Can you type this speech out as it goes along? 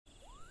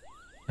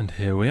And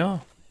here we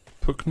are.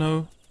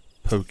 Pukno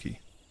Pokey.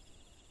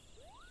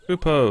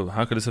 Kupo,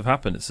 how could this have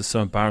happened? It's just so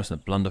embarrassing, a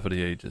blunder for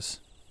the ages.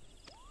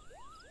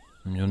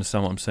 You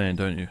understand what I'm saying,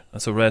 don't you?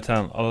 That's a rare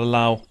talent. I'll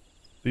allow.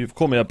 But you've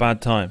caught me at a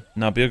bad time.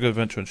 Now be a good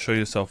adventurer and show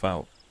yourself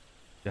out.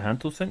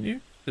 Jahantel sent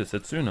you? Should have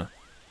said sooner.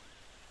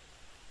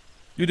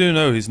 You do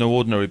know he's no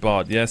ordinary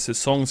bard. Yes, his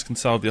songs can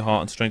salve your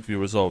heart and strengthen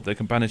your resolve. They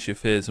can banish your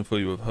fears and fill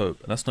you with hope.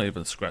 And that's not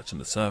even scratching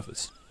the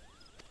surface.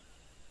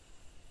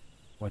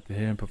 What to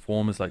hear him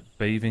perform is like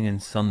bathing in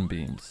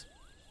sunbeams.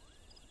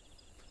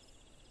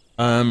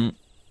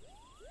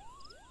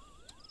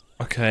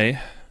 Okay.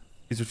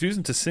 He's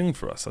refusing to sing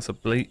for us. That's a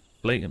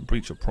blatant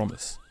breach of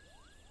promise.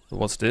 But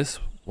what's this?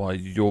 Why,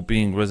 your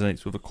being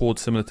resonates with a chord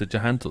similar to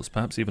Jahantel's,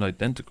 perhaps even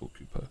identical,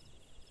 Kupo.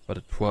 But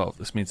at 12,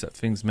 this means that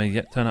things may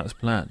yet turn out as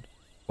planned.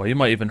 Why, you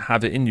might even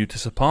have it in you to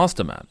surpass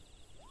the man.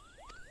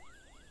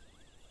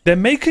 They're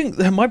making...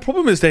 My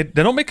problem is they're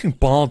not making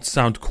bards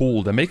sound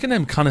cool. They're making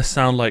them kind of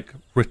sound like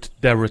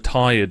they're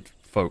retired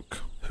folk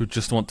who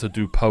just want to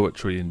do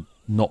poetry and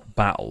not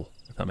battle,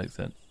 if that makes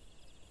sense.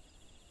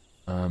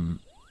 Your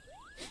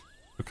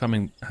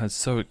coming has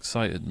so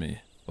excited me.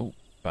 Oh,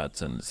 bad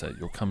sentence there.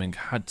 Your coming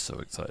had so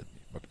excited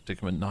me. My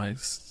predicament nigh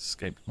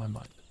escaped my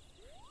mind.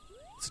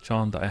 It's a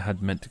charm that I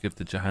had meant to give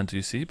to Jahantel,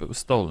 you see, but was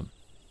stolen.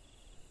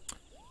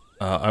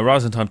 I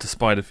roused in time to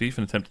spy the thief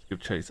and attempted to give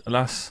chase.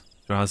 Alas,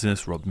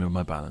 drowsiness robbed me of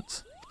my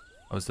balance.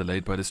 I was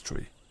delayed by this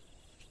tree.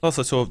 Last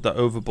I saw of that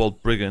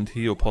overbold brigand,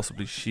 he or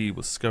possibly she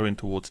was scurrying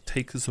towards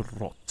Taker's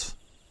Rot.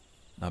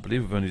 I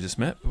believe we've only just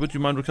met, but would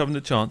you mind recovering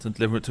the chance and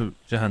delivering it to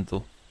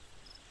Jahantel?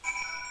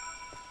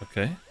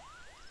 Okay.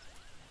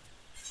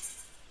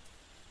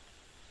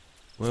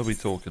 Where are we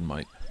talking,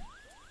 mate?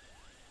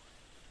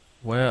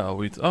 Where are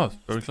we? Oh,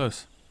 very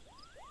close.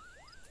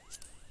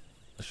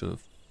 I should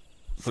have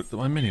looked at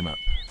my mini-map.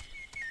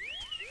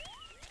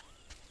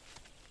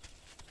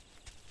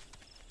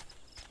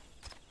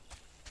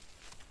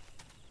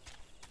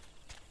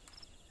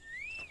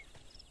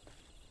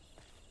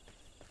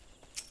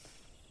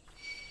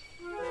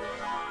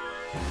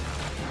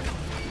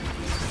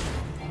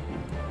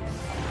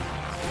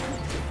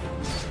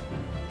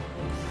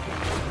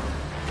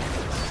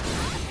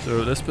 So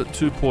let's put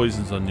 2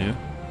 poisons on you.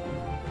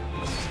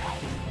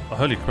 Oh,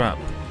 holy crap.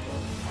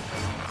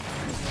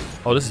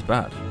 Oh, this is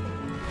bad.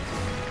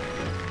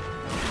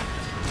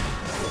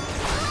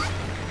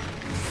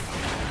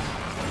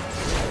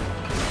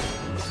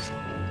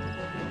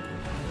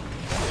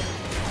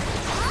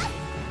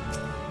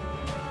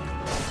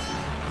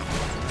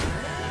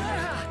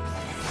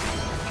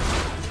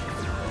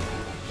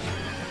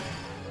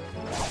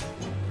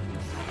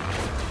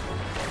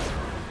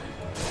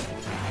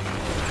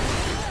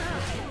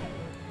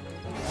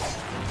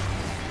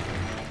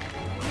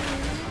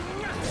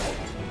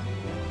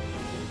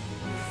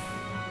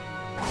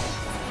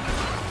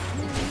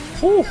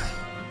 Whew.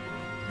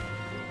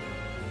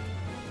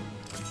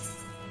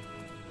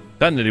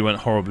 That nearly went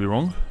horribly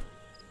wrong.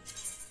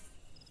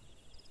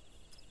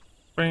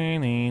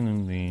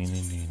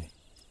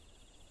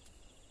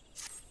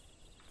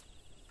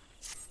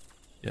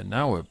 Yeah,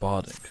 now we're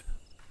barding.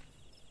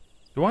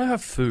 Do I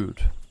have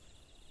food?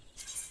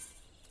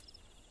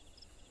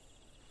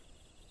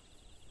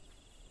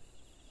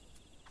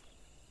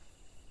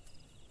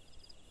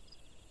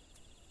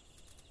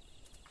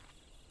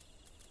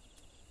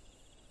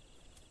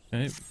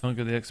 Okay, we can't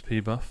get the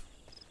XP buff.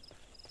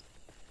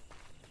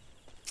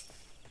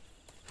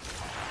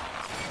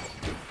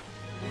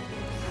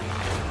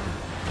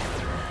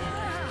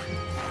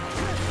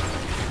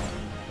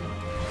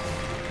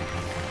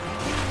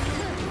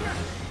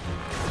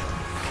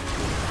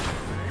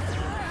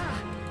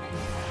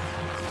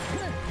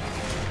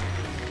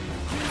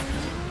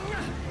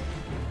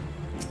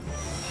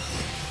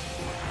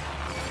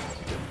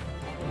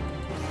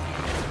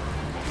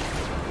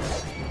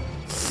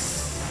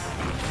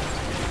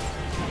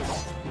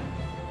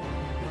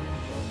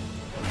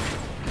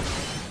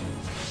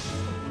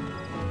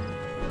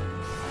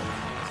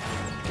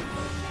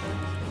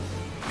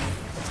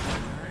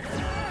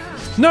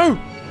 No!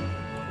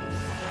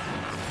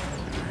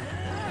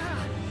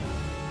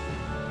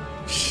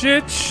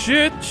 Shit,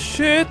 shit,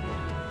 shit!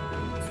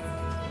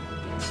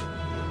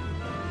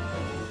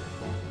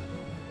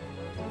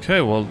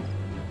 Okay, well,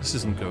 this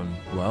isn't going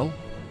well.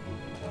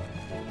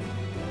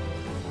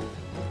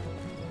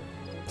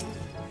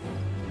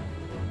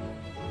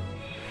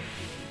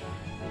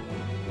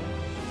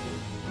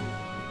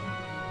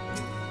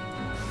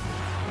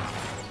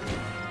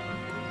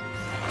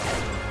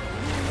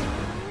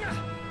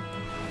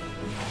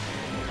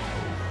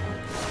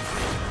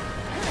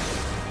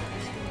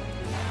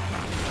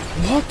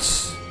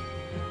 What?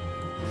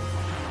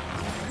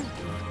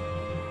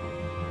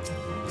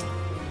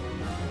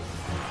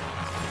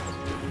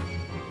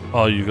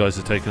 Oh, you guys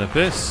are taking a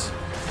piss.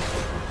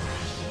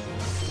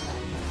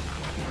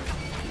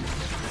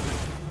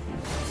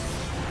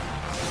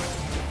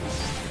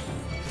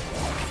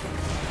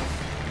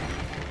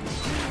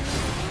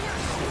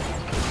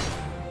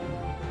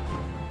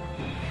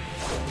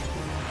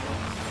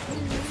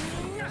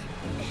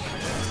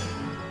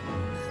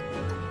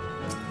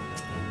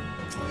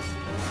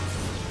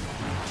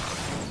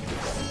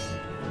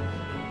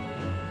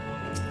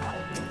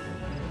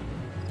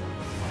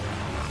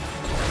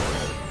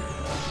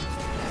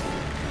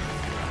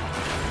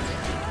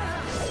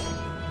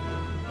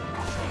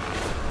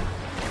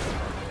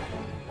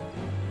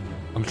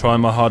 I'm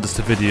trying my hardest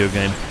to video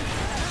game,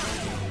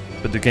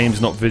 but the game's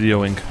not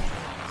videoing.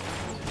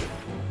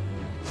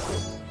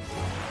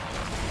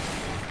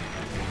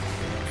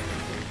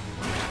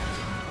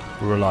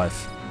 We're alive.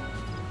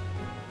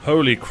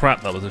 Holy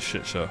crap, that was a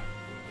shit show.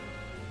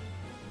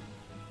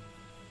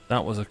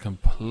 That was a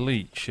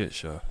complete shit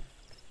show.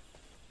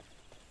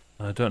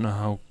 I don't know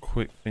how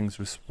quick things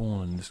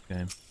respawn in this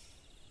game.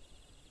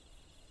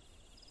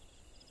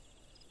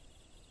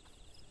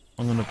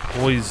 I'm gonna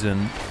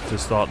poison to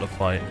start the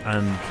fight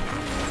and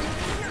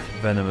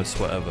venomous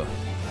whatever.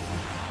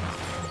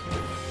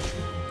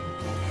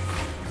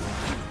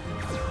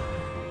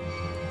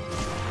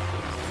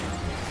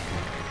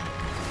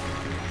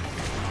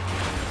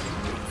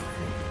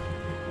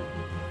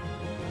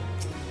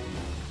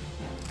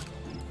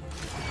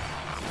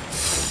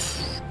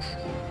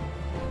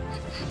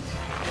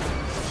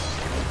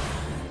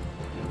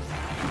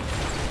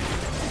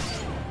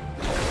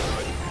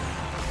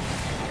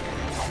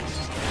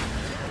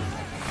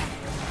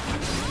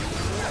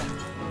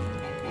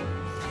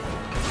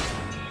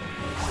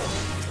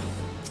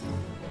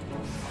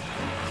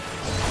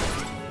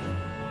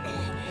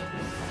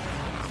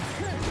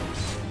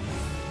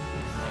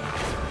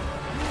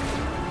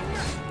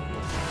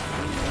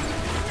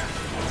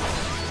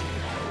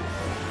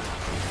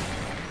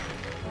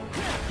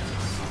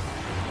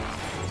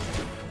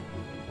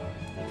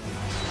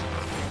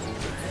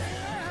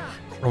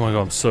 Oh my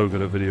god, I'm so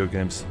good at video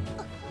games.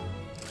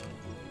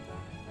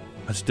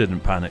 I just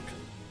didn't panic.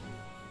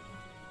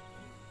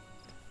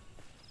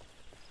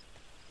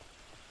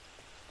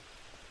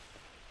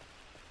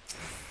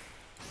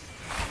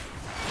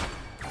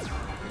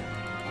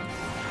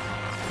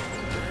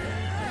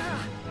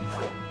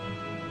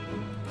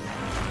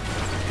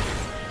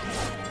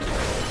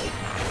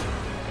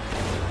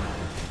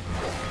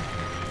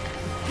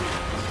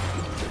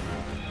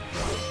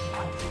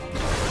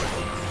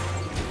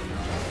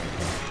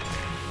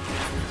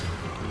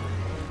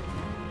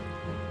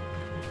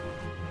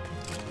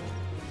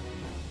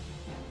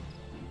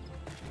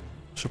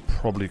 Should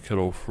probably kill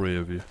all three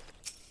of you.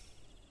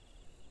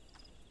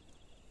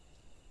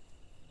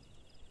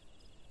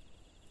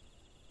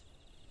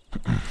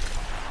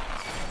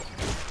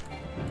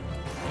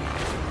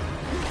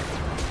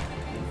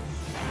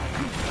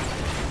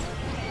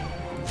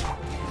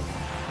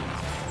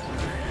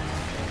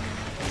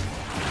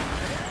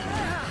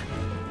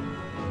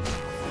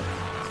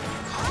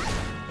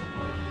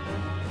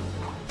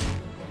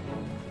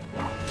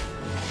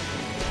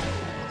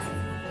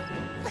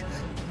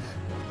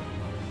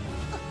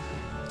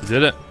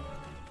 Did it?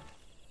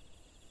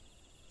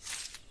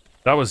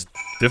 That was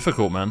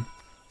difficult, man.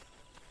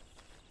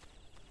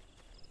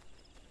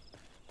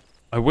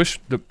 I wish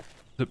the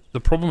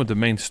problem with the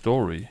main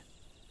story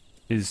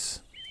is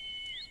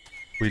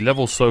we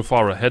level so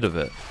far ahead of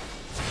it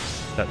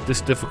that this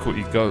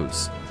difficulty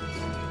goes.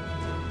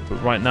 But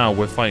right now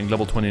we're fighting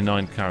level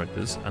 29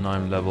 characters and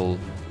I'm level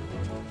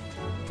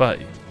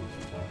 30. And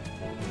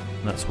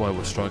that's why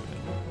we're struggling.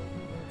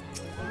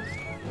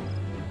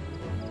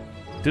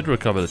 Did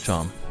recover the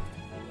charm.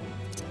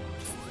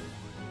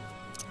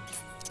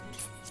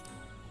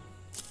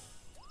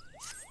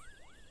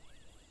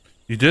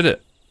 You did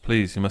it!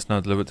 Please, you must now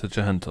deliver it to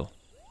Jahentel.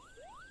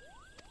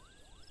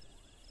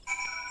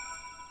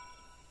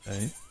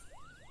 Okay.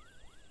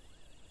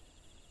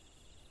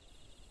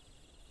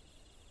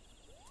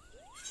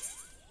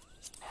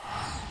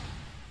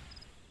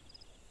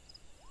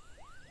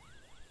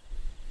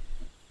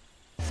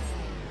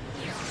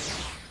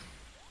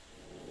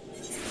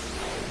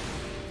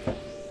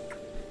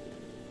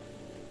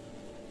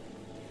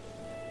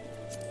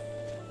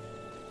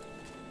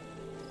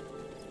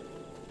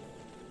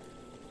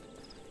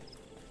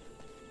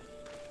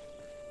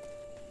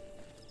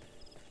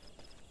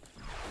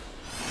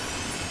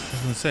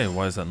 I was gonna say,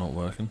 why is that not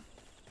working?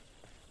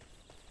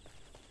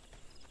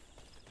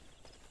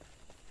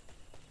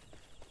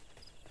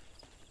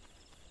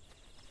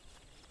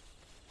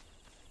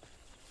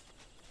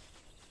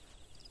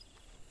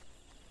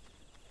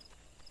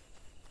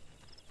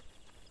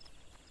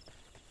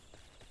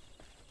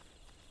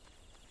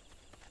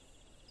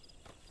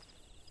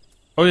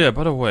 Oh yeah,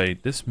 by the way,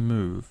 this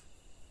move...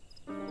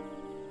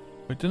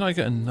 Wait, didn't I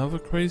get another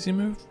crazy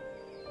move?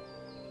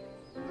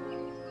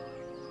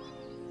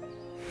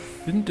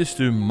 Didn't this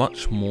do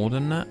much more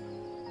than that?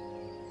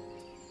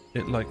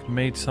 It like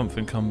made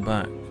something come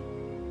back.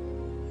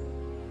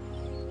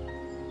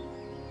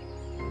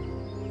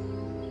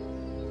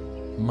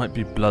 It might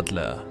be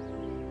Bloodletter.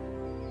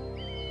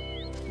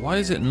 Why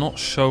is it not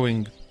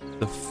showing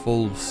the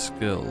full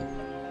skill?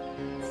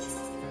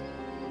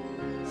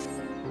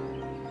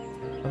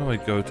 How do I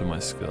go to my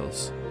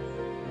skills?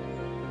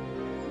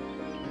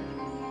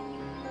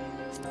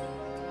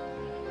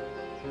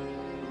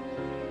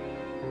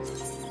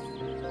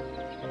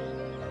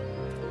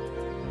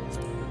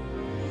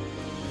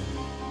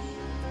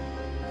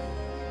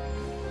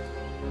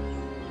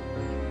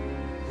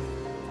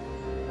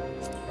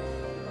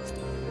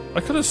 I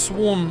could have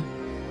sworn...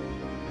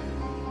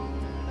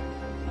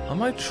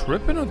 Am I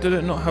tripping or did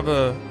it not have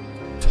a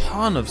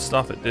ton of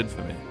stuff it did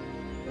for me.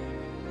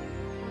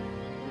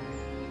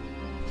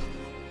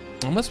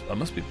 I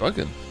must be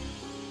bugging.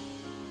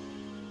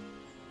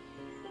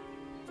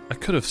 I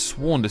could have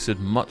sworn this did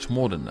much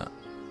more than that.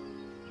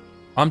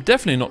 I'm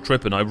definitely not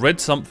tripping. I read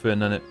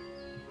something and it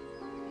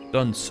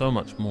done so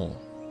much more.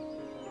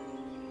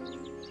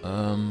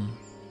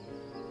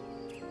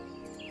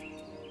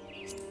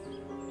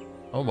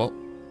 Oh well.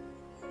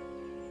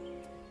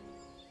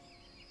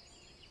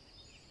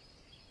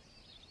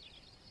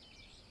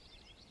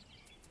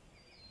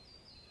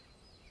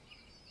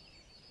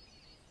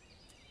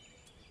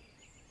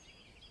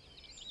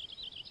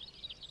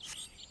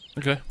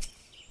 Okay.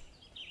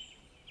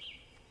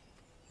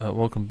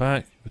 Welcome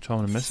back. You're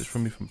charming a message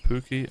from me from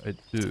Pookie. I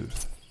do.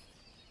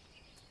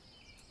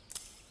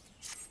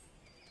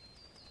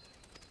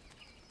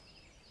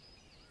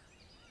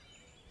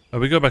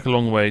 We go back a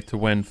long way to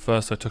when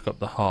first I took up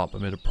the harp. I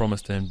made a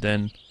promise to him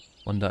then,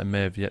 one that I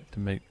may have yet to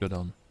make good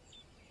on.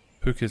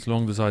 Pookie has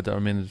long desired that I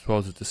remain in the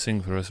 12s to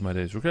sing for the rest of my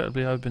days.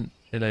 Regrettably, I have been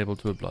unable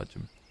to oblige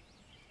him.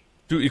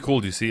 Duty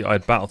called, you see. I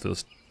had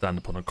battlefields to stand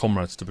upon and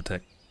comrades to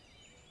protect.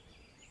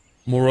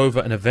 Moreover,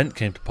 an event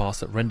came to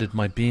pass that rendered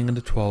my being in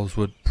the 12s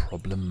would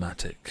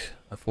problematic.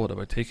 I thought that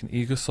by taking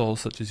eager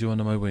souls such as you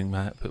under my wing,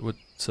 mayhap it would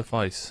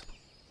suffice.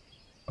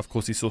 Of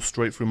course, he saw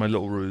straight through my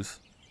little ruse.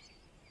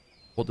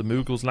 What the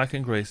Moogles lack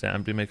in grace, they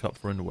amply make up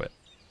for in wit.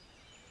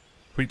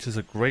 Creatures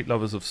are great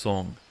lovers of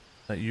song.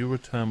 That you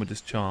return with this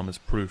charm is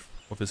proof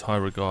of his high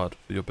regard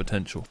for your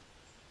potential.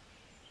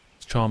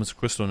 This charm is a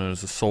crystal known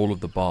as the soul of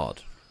the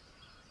bard.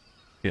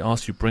 He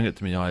asked you bring it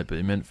to me, but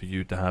he meant for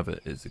you to have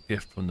it. It's a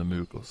gift from the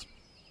Moogles.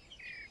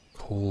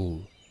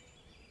 Cool.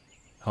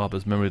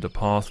 Harbours memory of the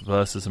past,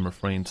 verses and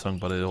refrains sung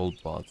by the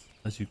old bards.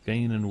 As you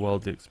gain in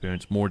worldly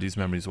experience, more of these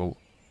memories will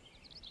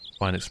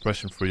find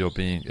expression for your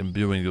being,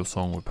 imbuing your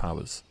song with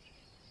powers.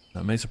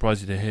 Now, it may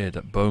surprise you to hear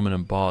that bowmen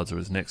and bards are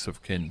his next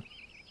of kin.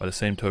 By the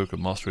same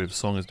token, mastery of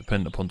song is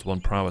dependent upon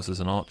one's prowess as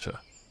an archer.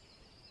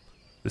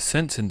 The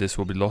sense in this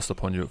will be lost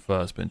upon you at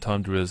first, but in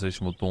time the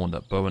realization will dawn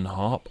that bow and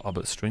harp are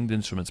but stringed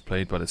instruments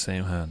played by the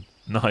same hand.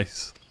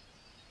 Nice.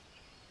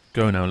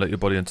 Go now and let your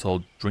body and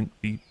soul drink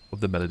deep of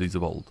the melodies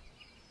of old.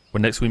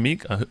 When next we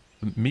meet,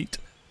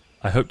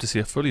 I hope to see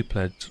a fully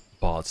pledged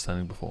bard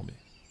standing before me.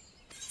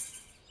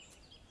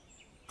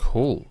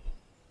 Cool.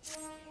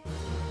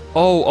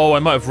 Oh, I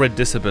might have read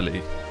this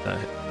ability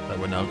that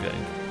we're now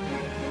getting.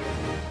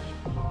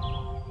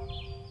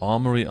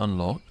 Armory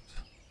unlocked.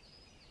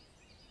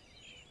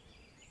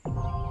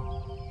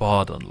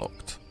 Bard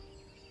unlocked.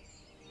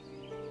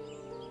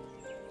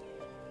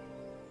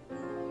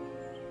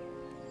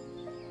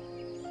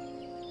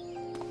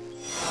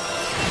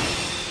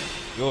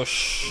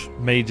 Yosh.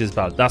 Mage's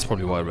Ballad. That's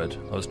probably why I read.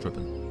 I was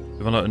tripping.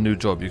 If I unlock a new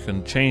job, you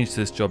can change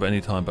this job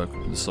any time by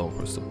equipping the soul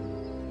crystal.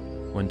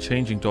 When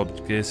changing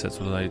job, gear sets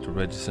will allow you to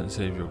register and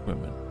save your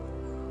equipment.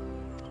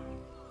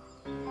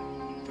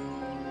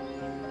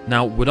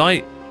 Now, would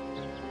I...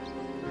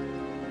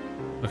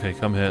 Okay,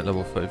 come here at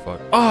level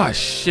 35. Ah,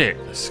 shit!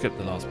 I skipped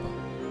the last part.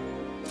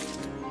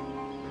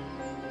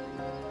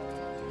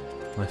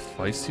 My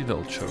feisty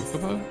little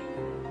chocobo?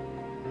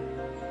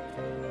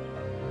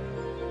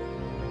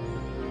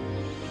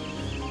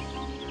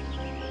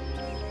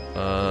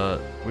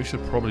 We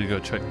should probably go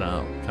check that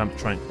out. Camp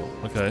Tranquil.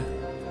 Okay.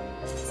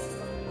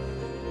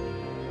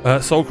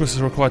 Soul crystals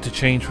are required to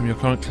change from your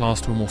current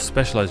class to a more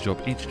specialized job.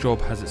 Each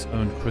job has its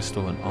own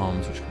crystal and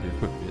arms which can be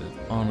equipped with it.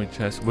 Armory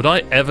chest. Would I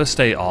ever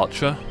stay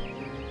archer?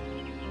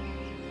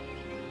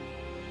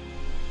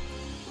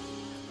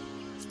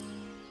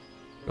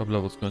 Job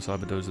levels coincide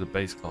with those of the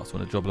base class.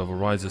 When a job level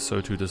rises, so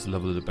too does the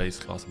level of the base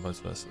class and vice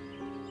versa.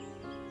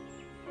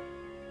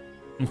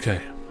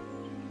 Okay.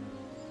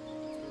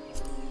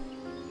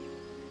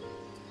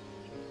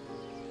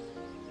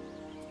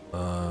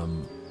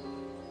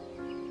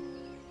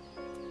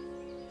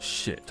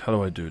 Shit, how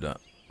do I do that?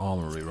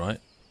 Armory, right?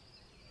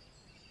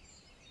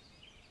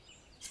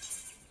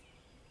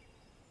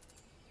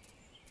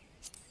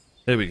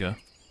 There we go.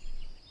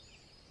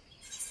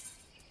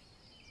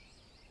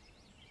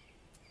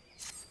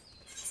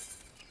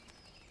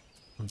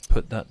 And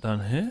put that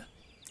down here.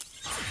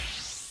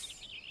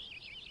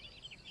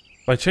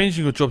 By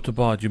changing your job to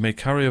bard, you may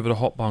carry over the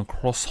hotbar and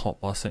cross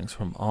hotbar settings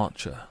from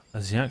archer.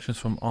 As the actions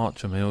from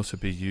archer may also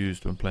be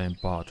used when playing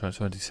bard,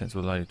 transferring these settings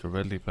will allow you to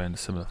readily play in a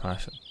similar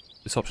fashion.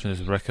 This option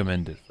is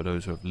recommended for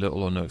those who have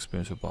little or no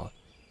experience with bard.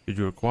 Should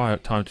you require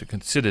time to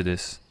consider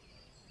this,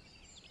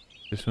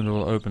 this window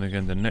will open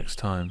again the next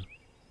time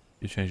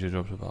you change your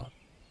job to bard.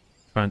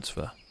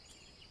 Transfer.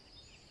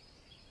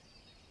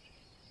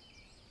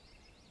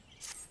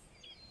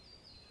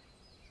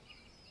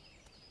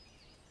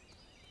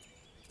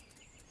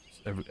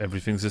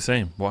 Everything's the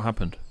same. What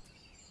happened?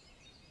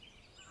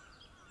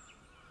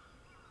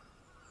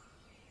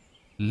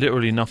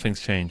 Literally nothing's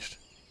changed.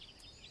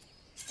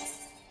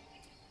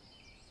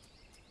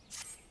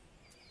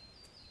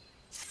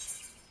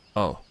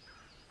 Oh.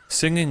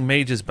 Singing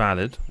Mage's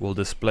Ballad will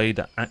display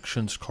the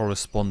action's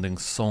corresponding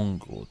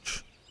song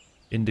gauge,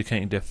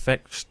 indicating the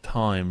effect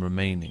time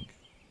remaining.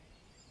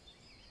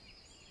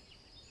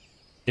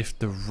 If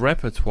the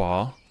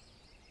repertoire...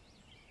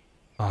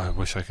 Oh, I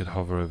wish I could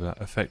hover over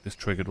that. Effect is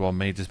triggered while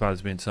Mage's Ballad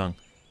is being sung.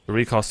 The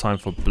recast time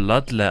for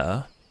Blood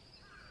Letter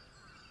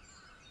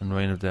and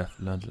Reign of Death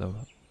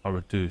are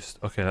reduced.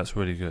 Okay, that's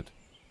really good.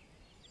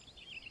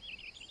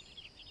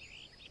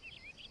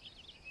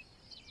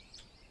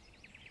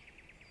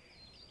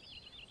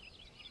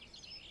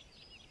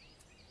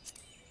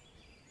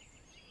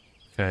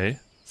 Okay.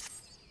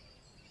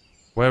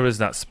 Where is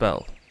that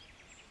spell?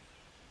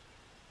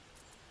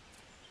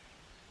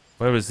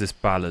 Where is this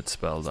ballad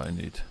spell that I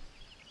need?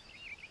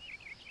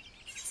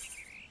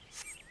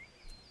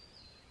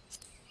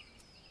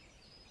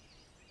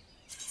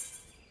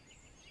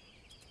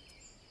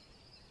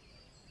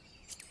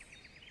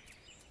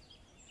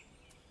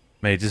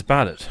 Mage's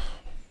Ballad.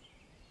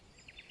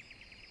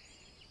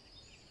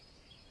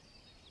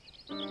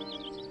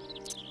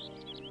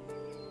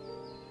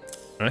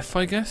 F,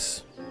 I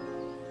guess?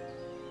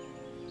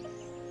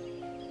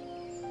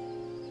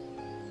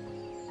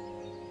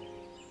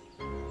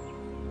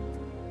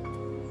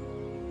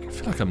 I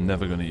feel like I'm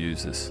never going to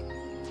use this.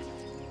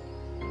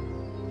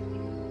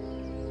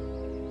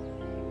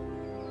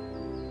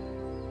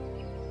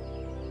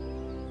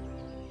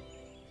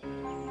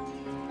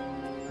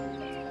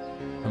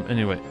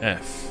 Anyway,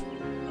 F.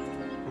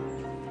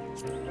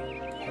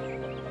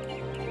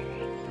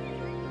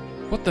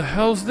 What the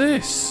hell's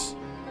this?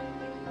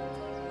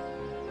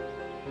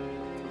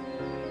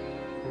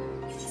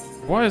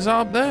 Why is that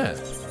up there?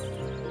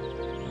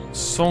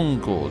 Song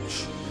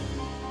Gorge.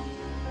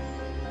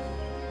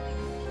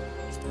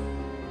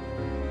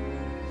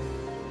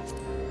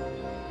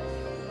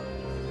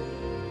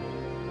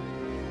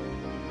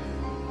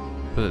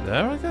 Put it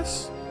there, I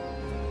guess?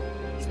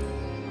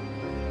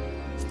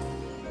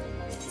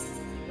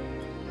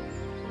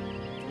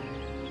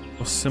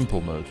 Or simple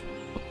mode.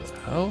 What the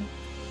hell?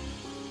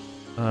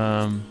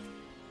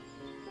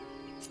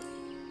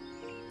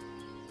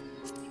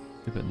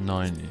 Give it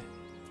 90.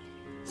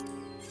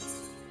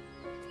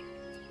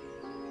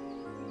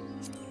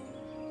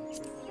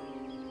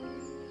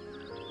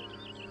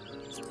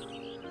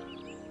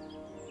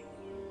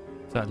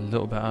 Is that a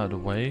little bit out of the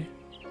way?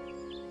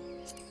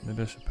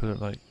 Maybe I should put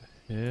it like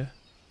here.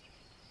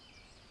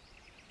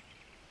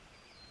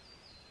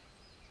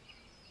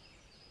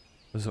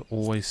 Does it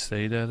always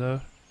stay there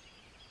though?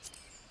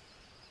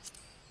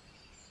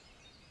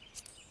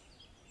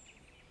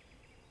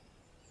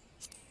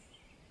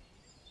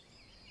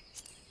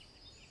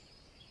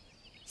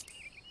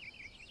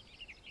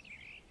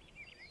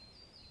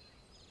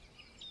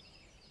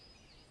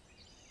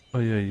 Oh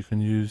yeah, you can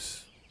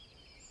use...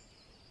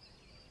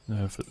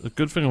 No, the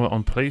good thing about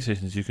on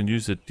PlayStation is you can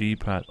use the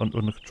D-pad, on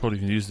the controller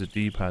you can use the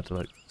D-pad to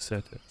like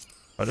set it.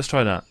 Alright, let's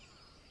try that.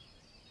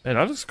 Hey,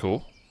 that looks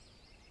cool.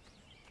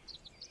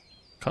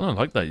 Kind of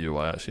like that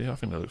UI actually, I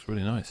think that looks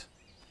really nice.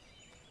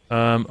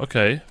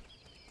 Okay.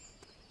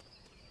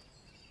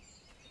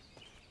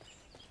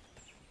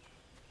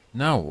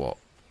 Now what?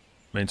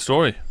 Main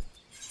story.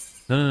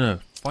 No.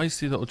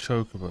 Feisty little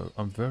chocobo.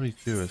 I'm very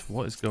curious.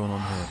 What is going on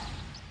here?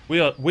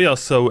 We are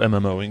so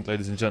MMOing,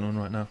 ladies and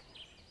gentlemen, right now.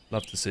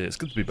 Love to see it. It's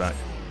good to be back.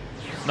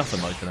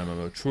 Nothing like an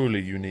MMO. Truly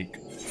unique.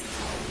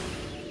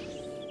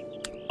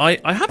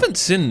 I haven't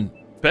seen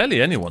barely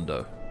anyone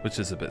though, which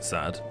is a bit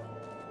sad.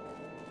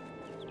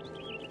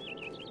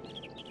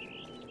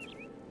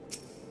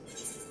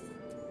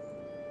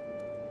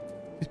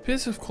 These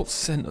peers have caught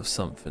scent of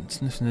something.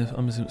 Sniff, sniff.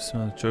 I'm assuming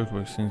smell of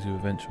chocobo sings you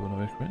eventually when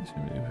I recommend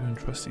you and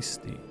trusty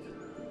steed.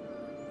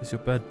 Is your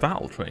bird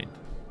battle trained?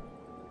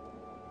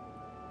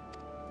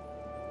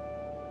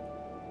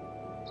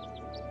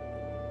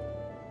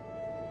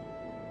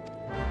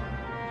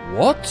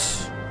 What?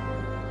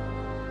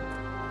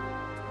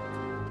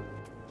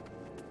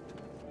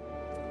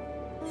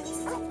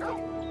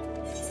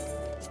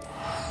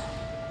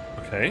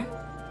 Okay.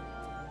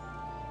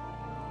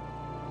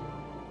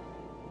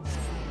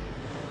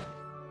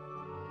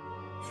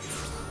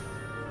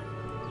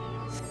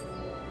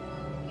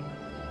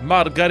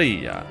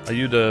 Margarita, are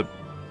you the...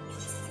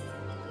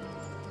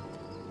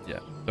 Yeah,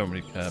 don't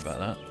really care about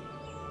that.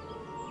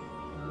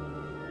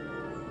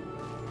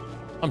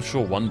 I'm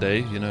sure one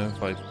day, you know,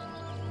 if I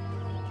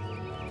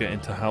get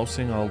into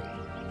housing, I'll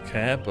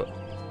care, but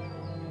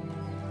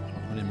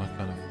not really my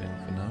kind of thing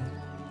for now.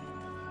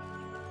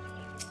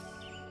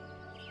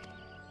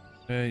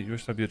 Okay, you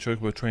wish to have your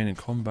chocobo trained in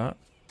combat.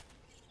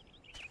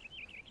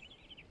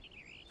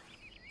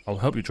 I'll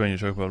help you train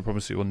your chocobo. I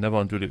promise you will never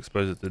unduly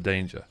expose it to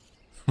danger.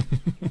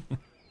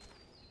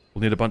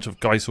 We'll need a bunch of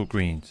Geisel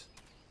greens.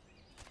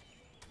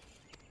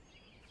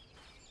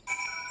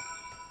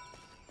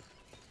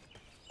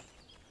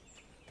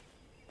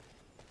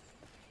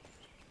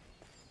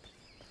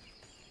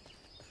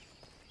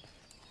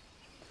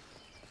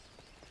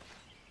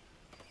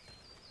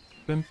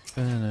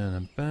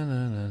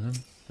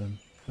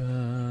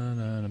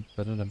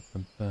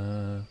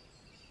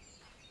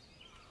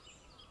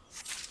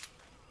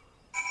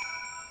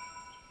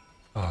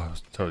 Oh, I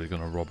was totally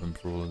gonna rob him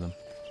for all of them.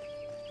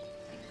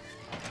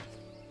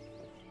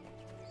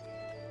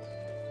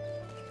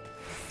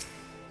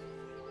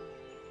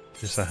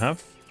 Yes, I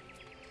have.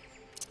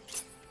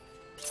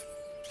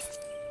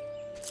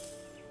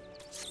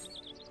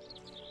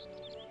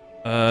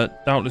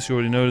 Doubtless you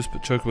already noticed,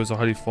 but chocobos are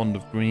highly fond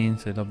of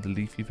greens. They love the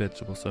leafy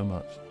vegetable so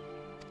much.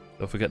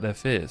 Don't forget their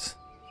fears.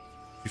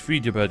 If you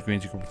feed your bird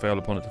greens, you can prevail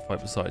upon it to fight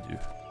beside you.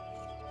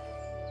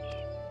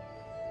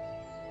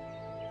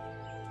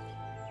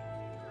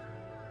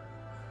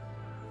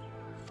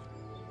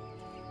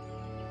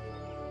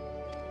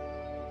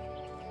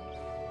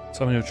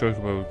 Summon your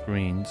chocobo with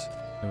greens.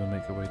 Then we'll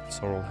make our way to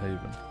Sorrel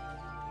Haven.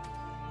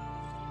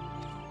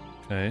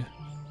 Okay.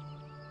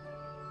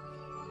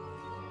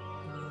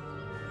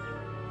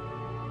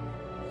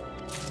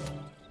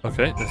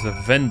 Okay, there's a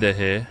vendor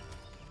here.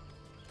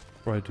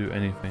 Before I do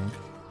anything,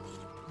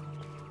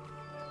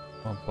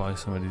 I'll buy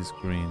some of these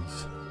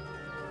greens.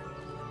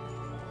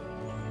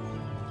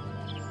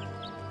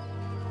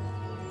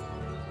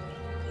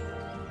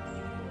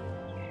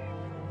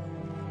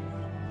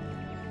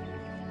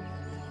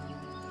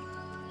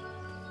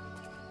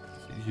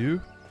 Is it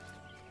you?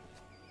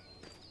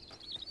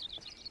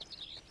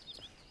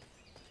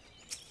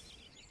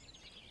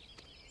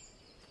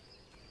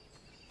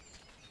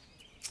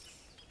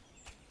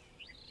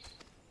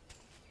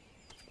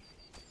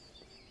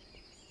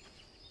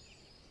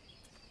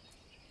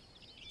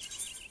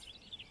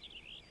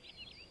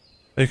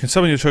 You can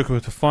summon your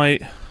chocobo to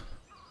fight.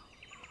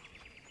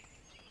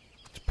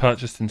 It's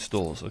purchased in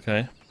stores,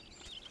 okay?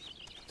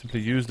 Simply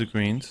use the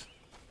greens.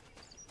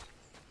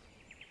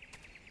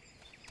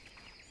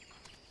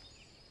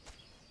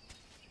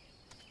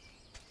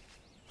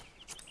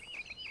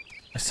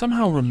 I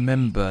somehow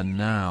remember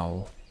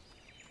now.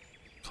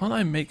 Can't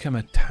I make him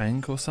a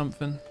tank or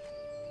something?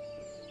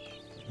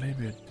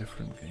 Maybe a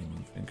different game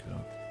I'm thinking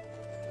of.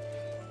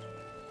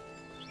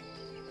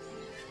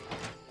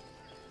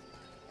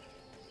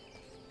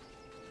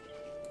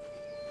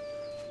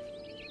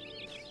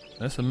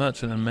 That's a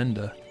merchant and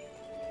mender.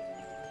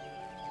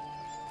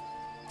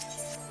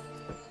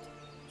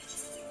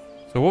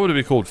 So what would it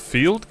be called?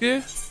 Field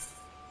gear?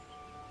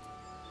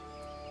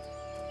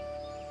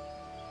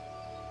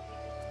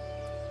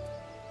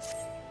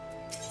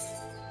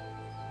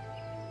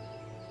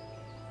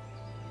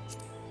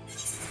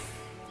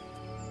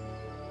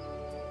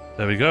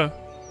 There we go.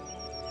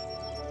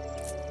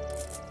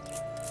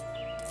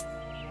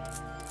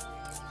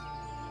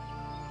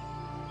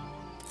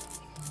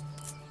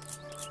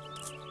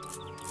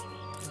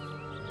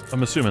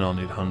 I'm assuming I'll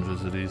need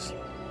hundreds of these.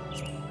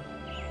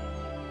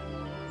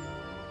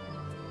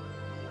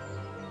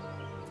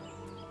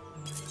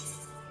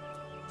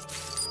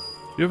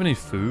 Do you have any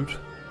food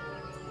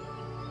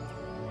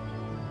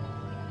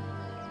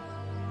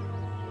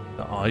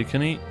that I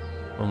can eat?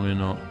 Probably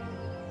not.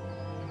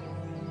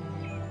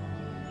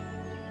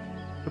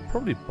 Could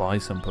probably buy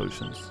some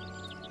potions.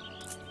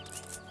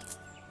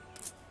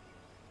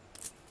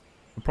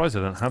 I'm surprised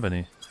I don't have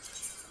any.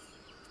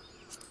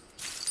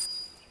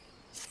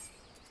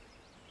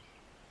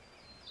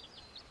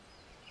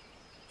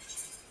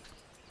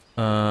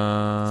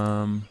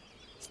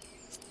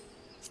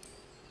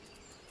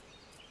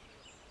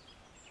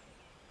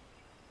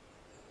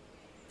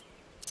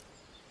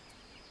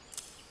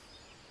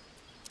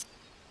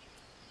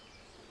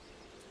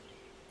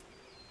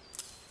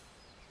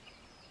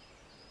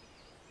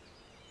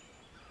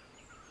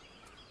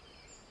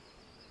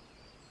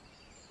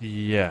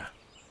 Yeah.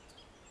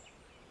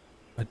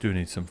 I do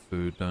need some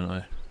food, don't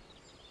I?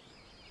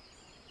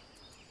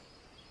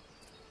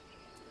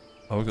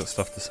 Oh, we've got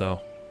stuff to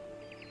sell.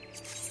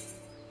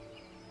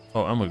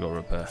 Oh, and we've got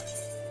repair.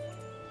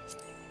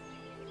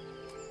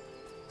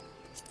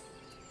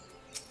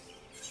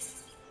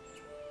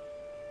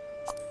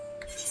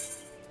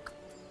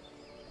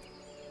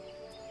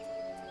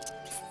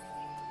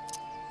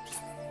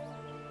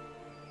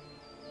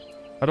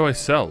 How do I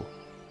sell?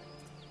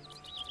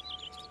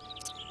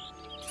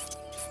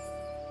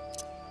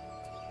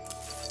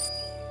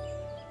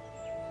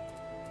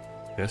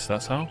 Yes,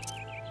 that's how.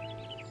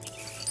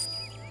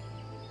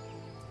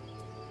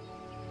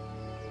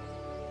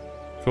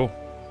 Cool.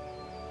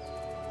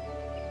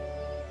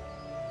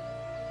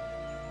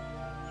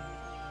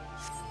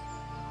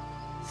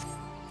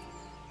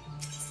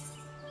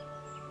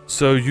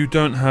 So you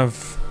don't have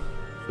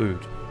food?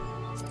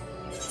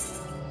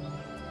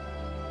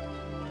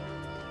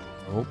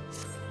 Oh.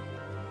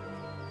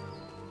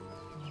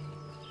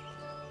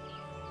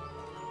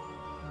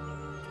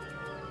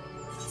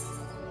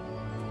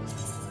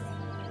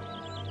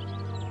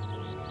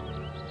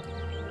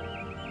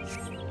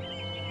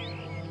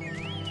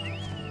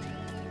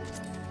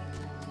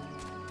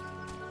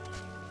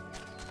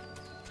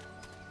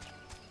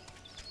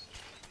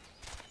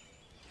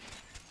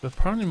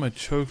 Apparently my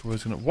chocobo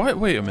is gonna...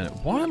 Wait a minute.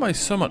 Why am I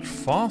so much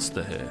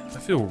faster here? I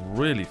feel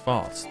really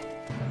fast.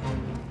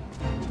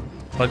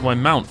 Like my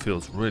mount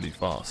feels really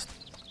fast.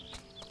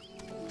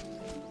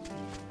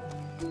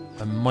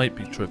 I might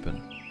be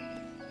tripping.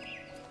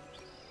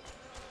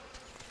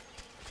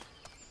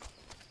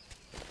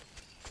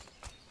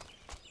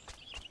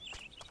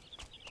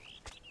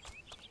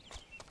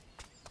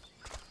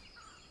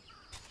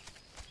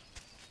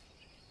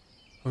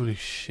 Holy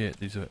shit,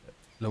 these are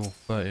level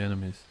 30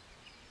 enemies.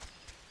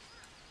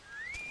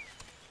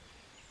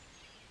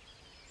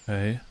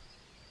 Okay.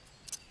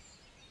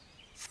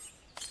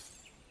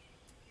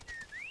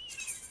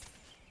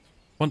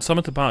 Once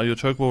summoned to battle, your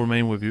choker will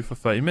remain with you for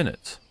 30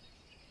 minutes.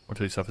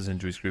 Until he suffers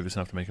injuries grievous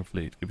enough to make him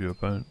flee. Give your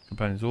opponent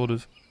companion's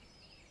orders.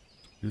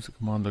 Use the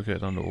command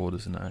located under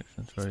orders in the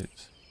action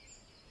traits.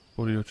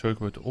 Order your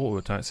choker to auto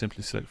attack,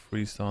 simply select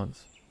free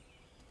stance.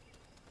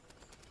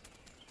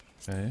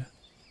 Okay.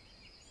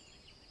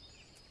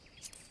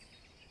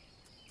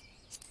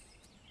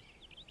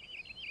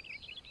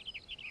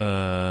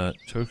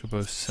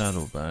 Chocobo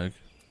saddlebag.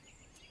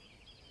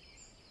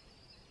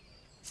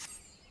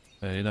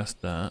 Okay, that's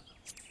that.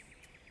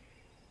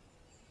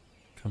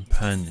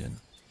 Companion.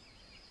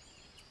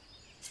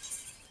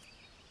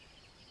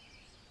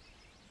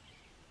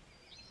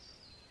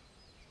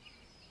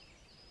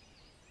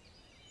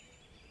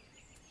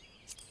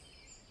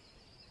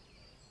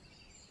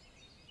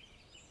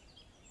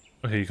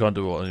 Okay, you can't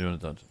do what you're in a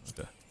dungeon.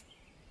 Okay.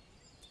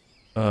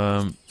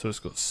 So it's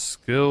got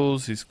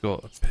skills. He's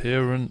got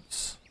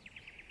appearance.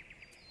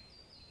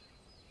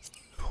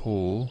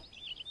 Cool.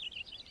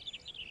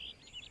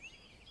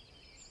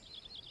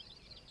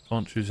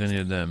 Can't choose any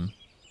of them.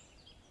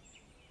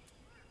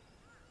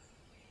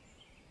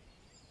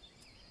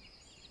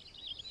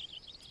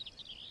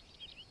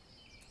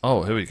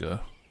 Oh, here we go.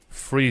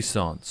 Free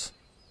stance.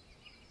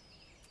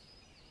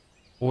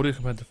 Order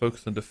command to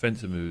focus on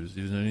defensive moves,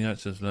 using only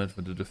actions learned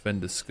from the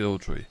defender's skill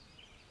tree.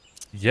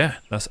 Yeah,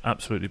 that's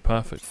absolutely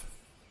perfect.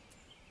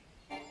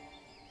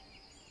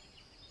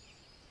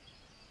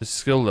 His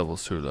skill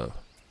level's too low.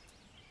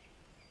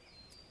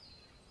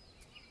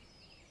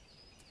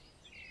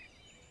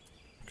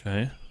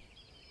 Okay.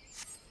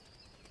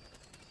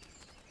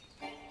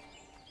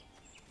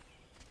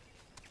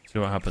 See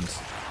what happens.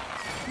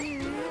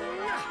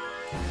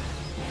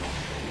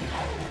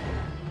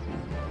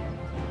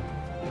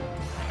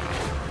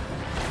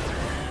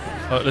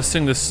 Let's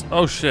sing this.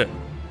 Oh shit.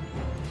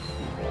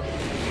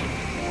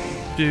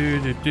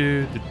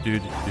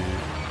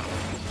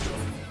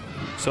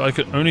 So I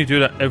could only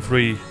do that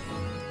every...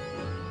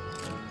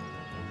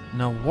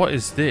 Now what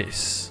is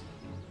this?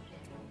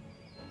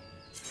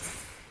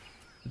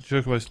 The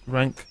Chocobo's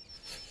rank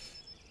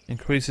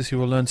increases, he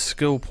will learn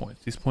skill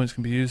points. These points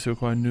can be used to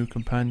acquire new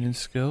companion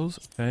skills.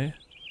 Okay.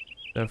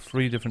 There are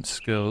 3 different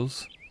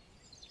skills.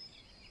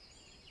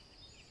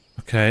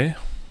 Okay.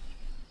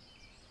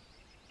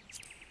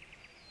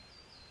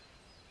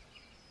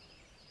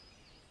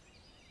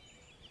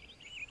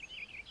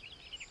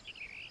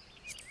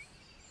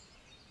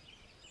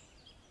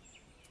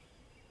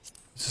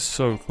 This is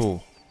so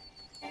cool.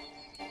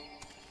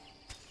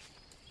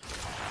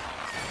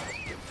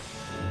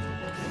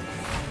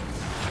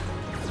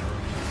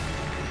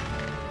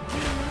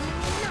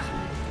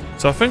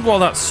 So I think while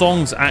that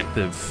song's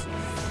active,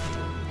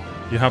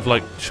 you have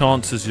like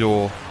chances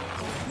your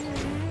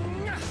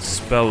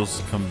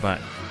spells come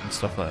back and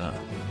stuff like that.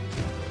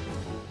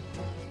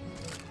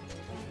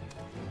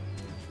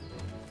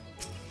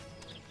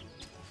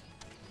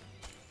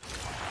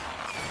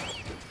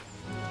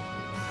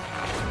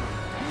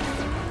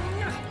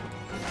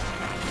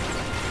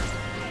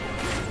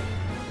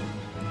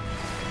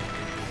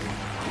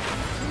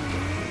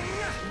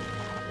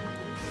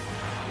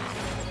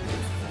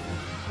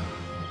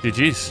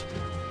 GG's.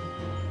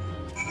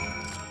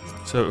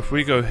 So if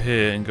we go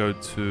here and go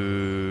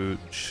to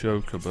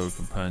Chocobo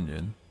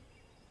Companion.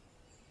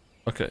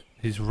 Okay,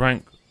 he's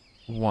rank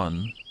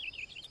 1.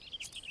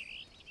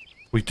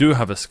 We do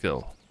have a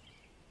skill.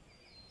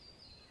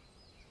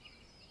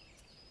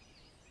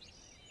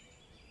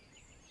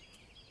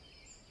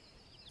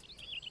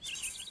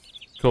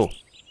 Cool.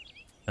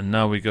 And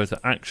now we go to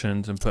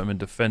actions and put him in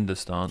defender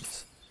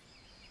stance.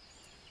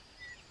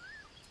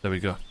 There we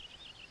go.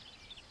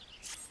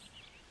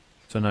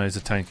 So now he's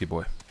a tanky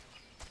boy.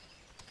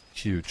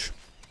 Huge.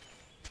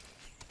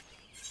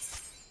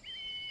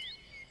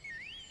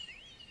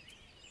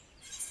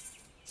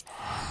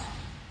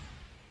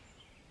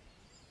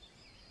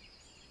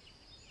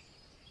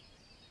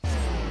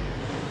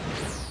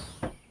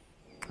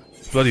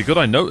 Bloody good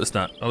I noticed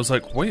that. I was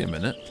like, wait a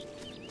minute.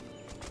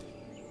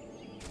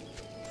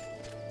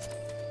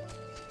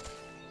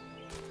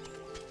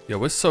 Yeah,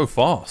 we're so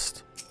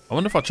fast. I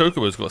wonder if our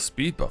Chocobo's got a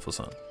speed buff or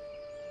something.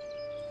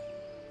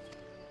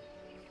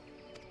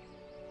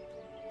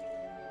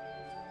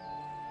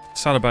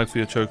 Saddlebag for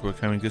your Chocobo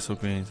carrying Gissel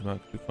Greens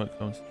about to be quite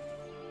close.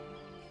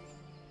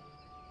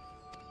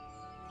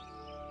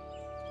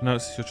 No,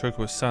 it's your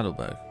Chocobo's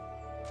saddlebag.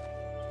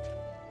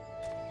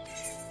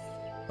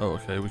 Oh,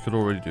 okay, we could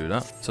already do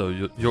that. So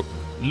you're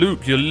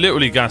Luke, you're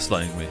literally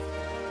gaslighting me.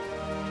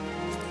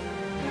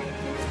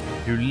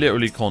 You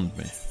literally conned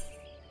me.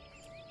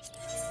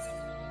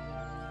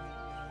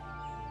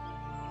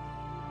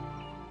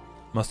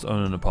 Must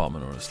own an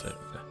apartment or an estate.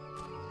 Okay.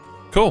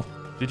 Cool.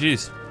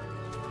 GG's.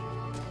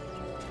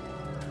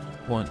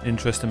 What an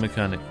interesting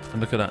mechanic.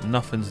 And look at that,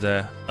 nothing's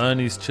there.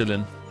 Ernie's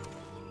chilling.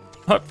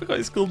 I forgot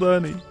he's called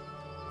Ernie.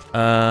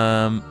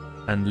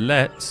 And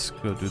let's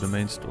go do the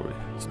main story.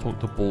 Let's talk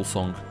to Ball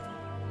Song.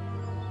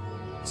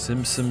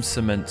 Sim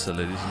Cementa,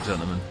 ladies and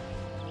gentlemen.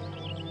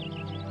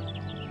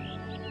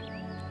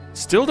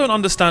 Still don't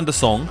understand the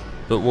song,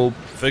 but we'll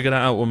figure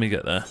that out when we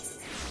get there.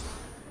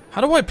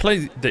 How do I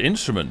play the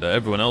instrument that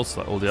everyone else,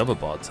 like all the other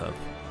bards, have?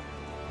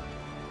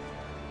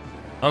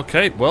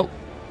 Okay, well,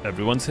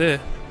 everyone's here.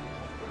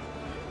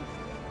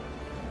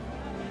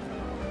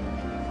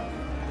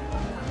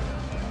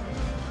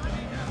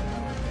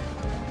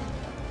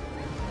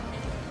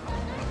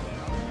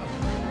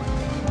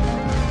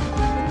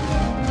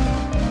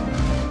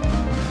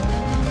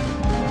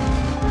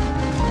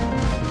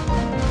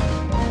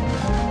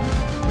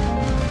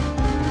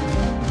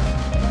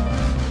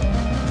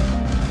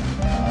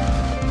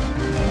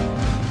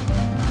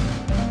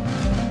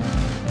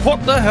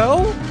 What the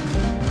hell?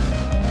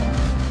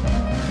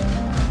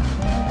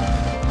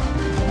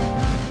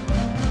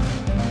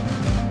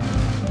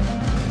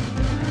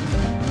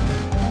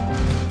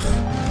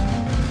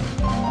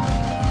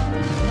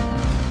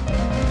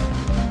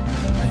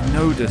 I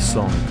know this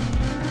song.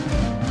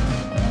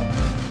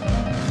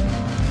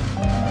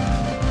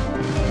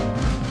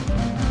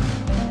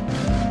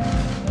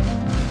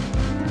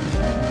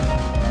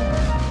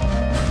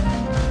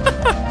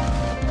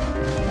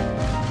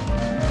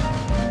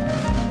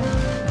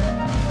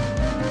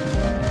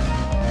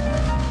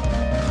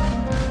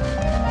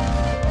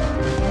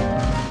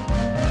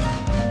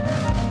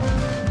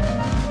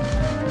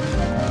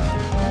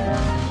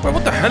 Wait,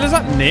 what the hell is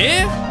that?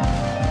 Near?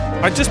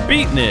 I just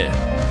beat Near.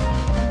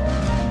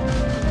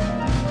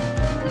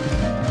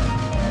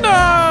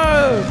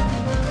 No!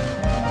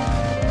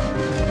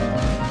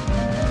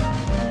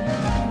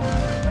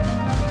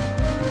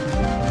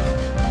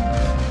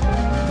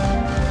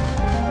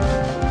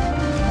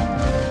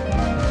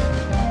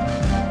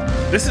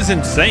 This is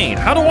insane.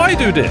 How do I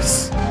do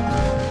this?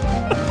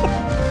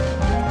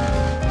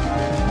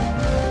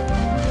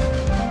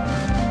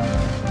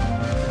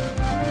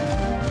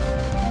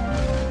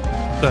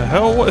 The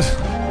hell was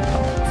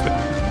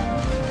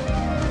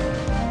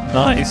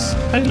nice.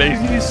 Hey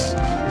ladies.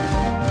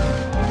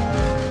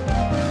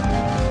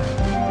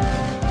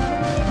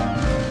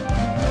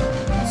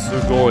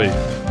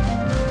 Sugoi.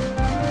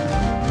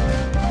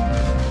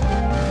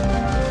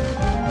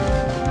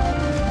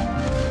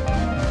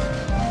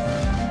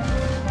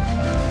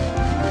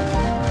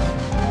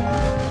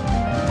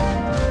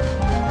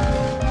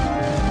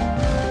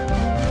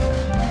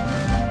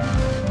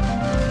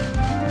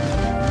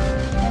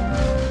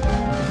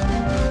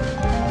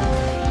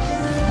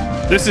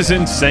 This is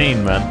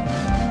insane, man.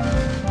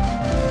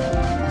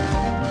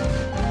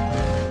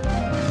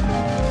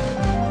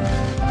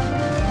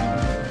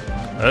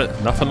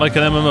 Nothing like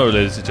an MMO,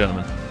 ladies and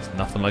gentlemen. It's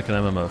nothing like an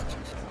MMO.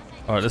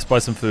 Alright, let's buy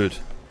some food.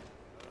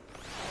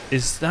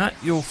 Is that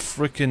your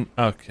freaking...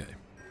 Okay.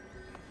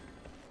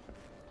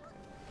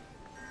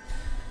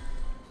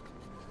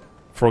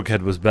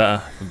 Froghead was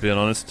better, if I'm being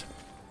honest.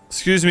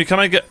 Excuse me, can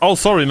I get... Oh,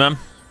 sorry, ma'am.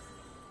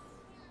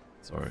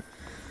 Sorry.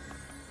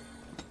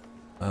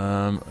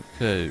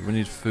 Okay, we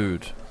need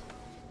food.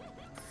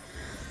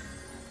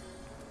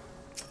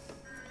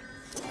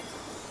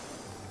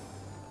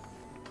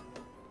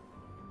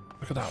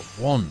 Look at that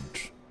wand.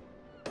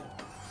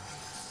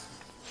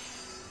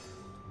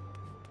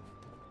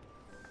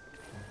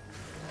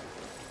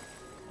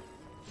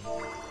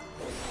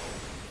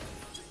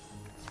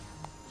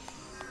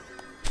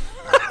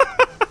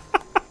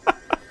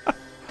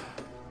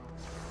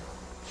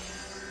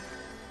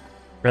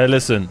 Hey,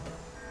 listen.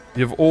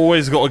 You've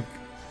always got to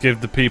give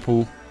the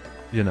people,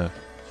 you know,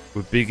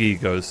 with big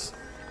egos.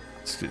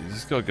 You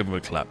just gotta give them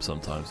a clap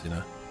sometimes, you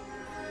know.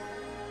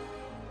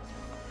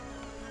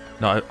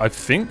 No, I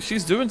think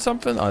she's doing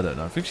something. I don't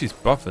know. I think she's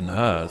buffing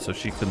her so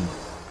she can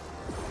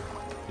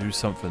do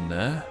something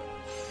there.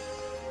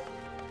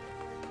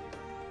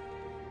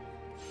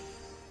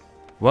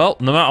 Well,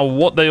 no matter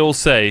what they all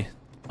say,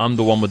 I'm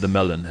the one with the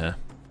melon here.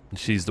 And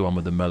she's the one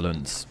with the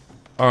melons.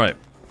 Alright.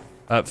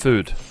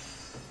 Food.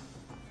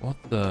 What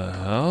the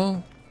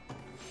hell?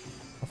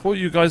 I thought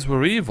you guys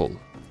were evil.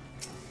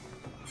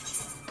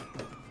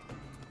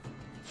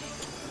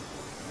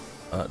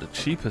 The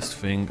cheapest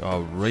thing are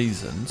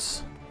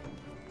raisins,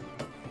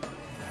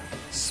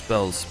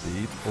 spell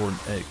speed, or an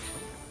egg.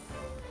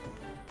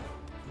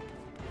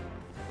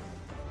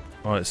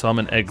 Alright, so I'm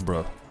an egg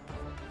bro.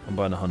 I'm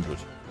buying 100.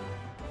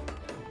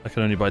 I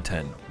can only buy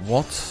 10.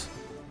 What?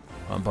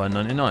 I'm buying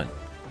 99.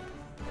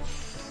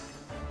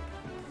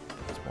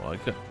 That's more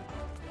like it.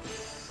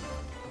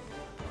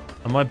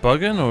 Am I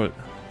bugging or...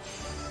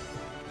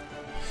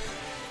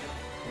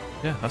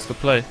 Yeah, that's the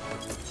play.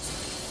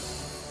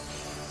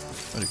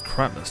 Holy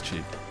crap, that's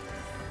cheap.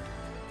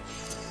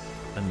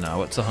 And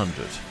now it's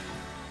 100.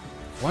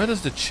 Why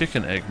does the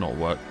chicken egg not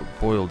work, but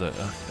boiled it?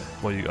 Okay.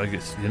 Well, I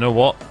guess, you know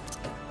what?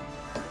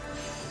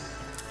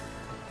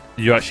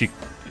 You actually,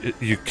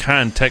 you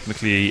can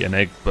technically eat an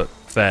egg, but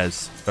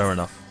fairs. Fair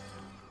enough.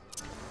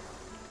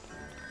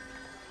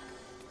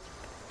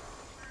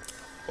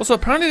 Also,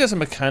 apparently there's a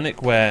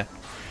mechanic where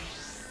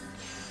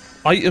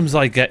items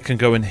I get can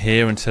go in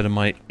here instead of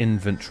my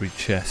inventory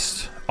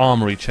chest.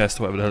 Armory chest,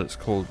 whatever the hell it's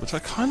called. Which I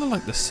kind of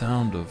like the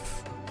sound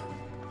of.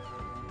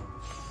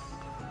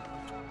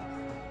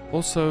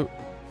 Also,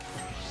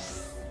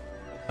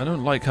 I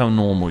don't like how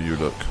normal you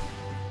look.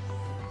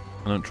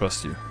 I don't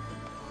trust you.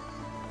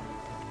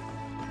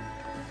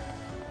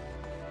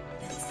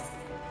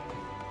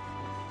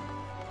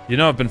 You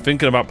know, I've been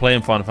thinking about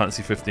playing Final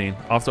Fantasy 15.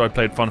 After I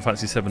played Final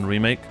Fantasy 7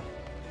 Remake,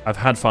 I've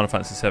had Final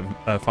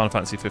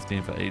Fantasy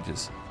 15 for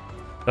ages.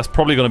 That's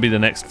probably going to be the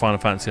next Final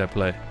Fantasy I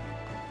play.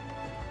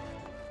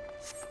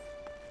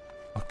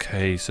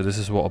 Okay, so this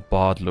is what a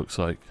bard looks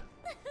like.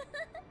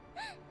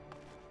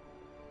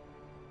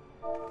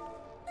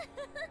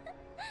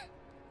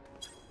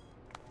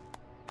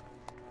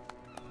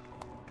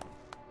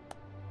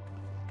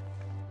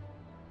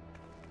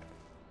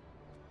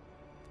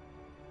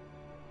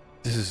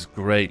 This is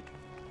great.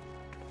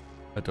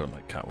 I don't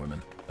like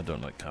Catwomen. I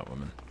don't like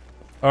Catwomen.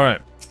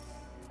 Alright.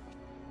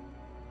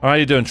 How are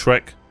you doing,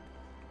 Shrek?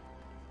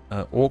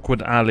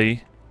 Awkward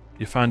alley.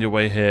 You found your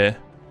way here.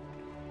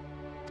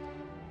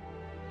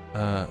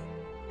 I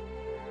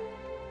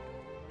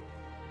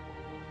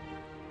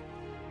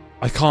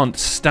can't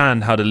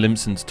stand how the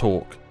Limsons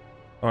talk.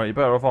 Alright, you're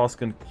better off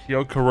asking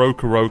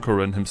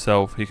Kyokorokarokaran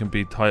himself. He can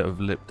be tight of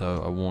lip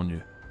though, I warn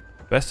you.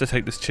 Best to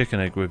take this chicken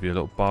egg with you,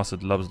 little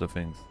bastard loves the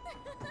things.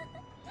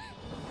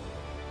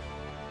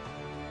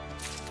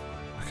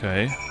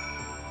 Okay.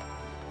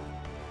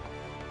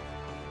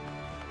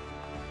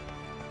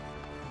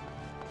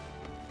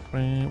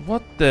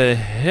 What the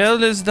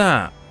hell is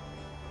that?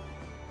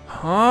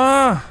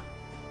 Huh?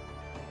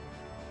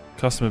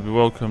 Customer be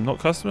welcome. Not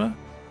customer?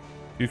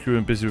 You crew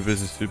and busy with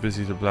business, too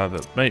busy to blah blah.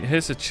 Mate,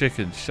 here's a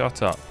chicken.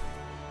 Shut up.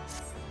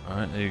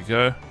 Alright, there you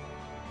go.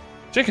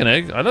 Chicken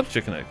egg? I love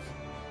chicken eggs.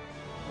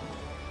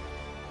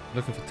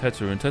 Looking for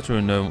Tetrarune.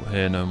 Tetrarune no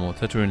here no more.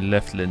 Tetrarune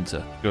left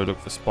Linter. Go look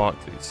for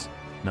Sparklies.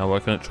 Now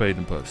working at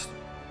Trading Post.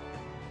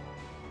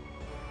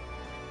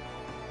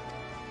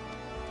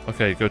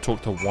 Okay, go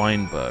talk to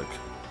Weinberg.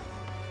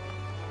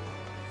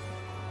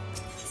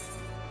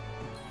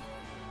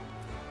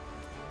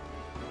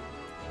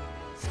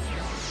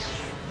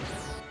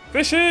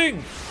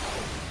 Fishing!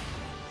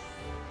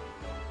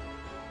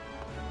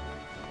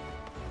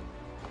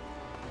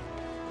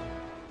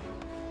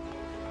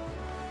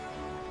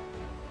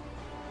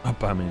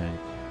 Aubameyang.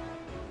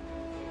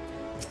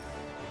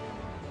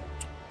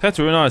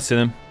 Tetrarune, I seen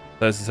him.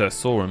 There's I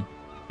saw him.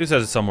 He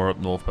says it's somewhere up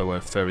north by way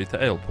of ferry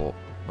to Aleport.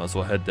 Might as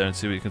well head there and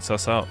see what you can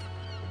suss out.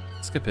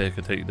 Skip here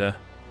could take you there.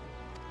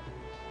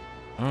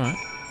 Alright.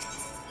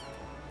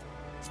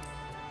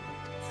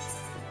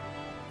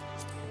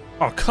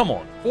 Oh, come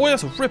on. Boy,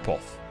 that's a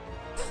rip-off.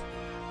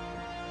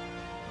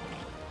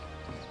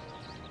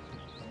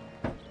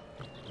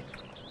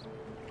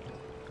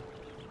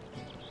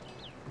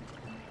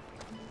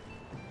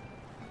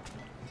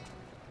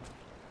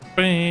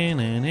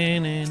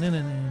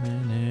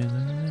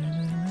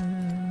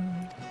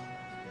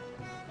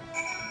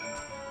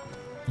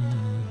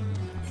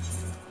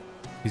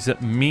 He's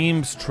at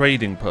Memes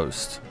Trading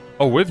Post.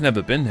 Oh, we've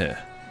never been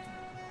here.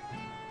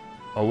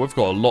 Oh, we've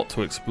got a lot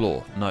to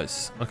explore.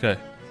 Nice. Okay.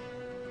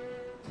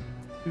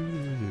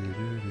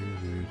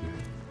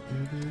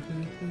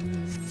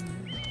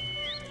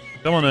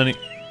 Come on, Ernie.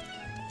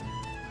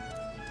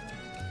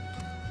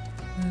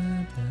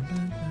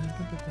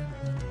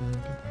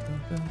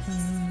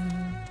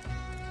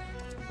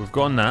 We've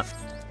gotten that.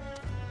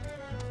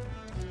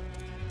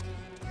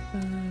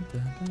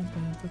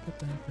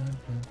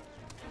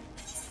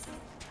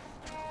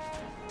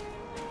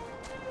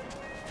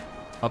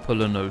 Upper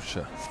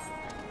Lenosha.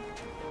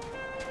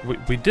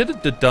 We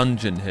did the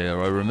dungeon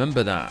here, I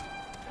remember that.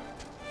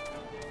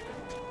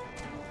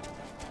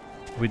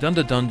 We done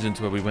the dungeons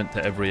where we went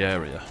to every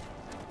area.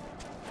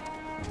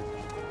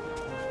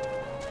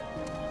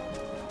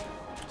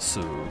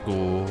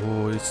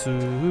 Sugoi,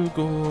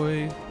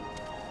 sugoi.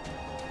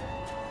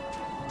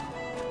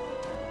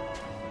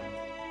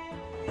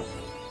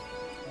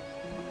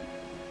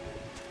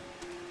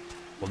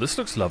 Well, this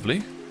looks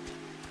lovely.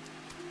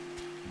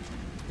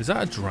 Is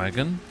that a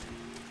dragon?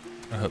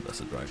 I hope that's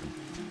a dragon.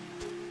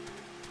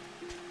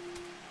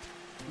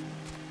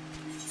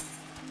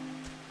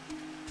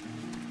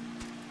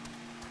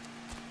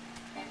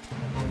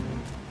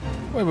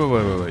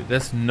 Wait.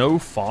 There's no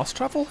fast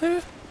travel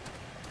here?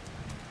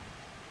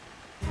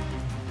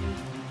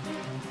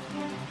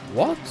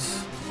 What?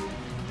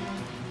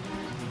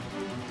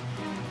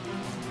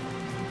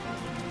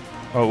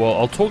 Oh, well,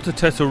 I'll talk to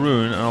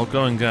Tetrarune and I'll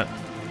go and get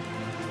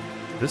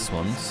this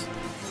one's.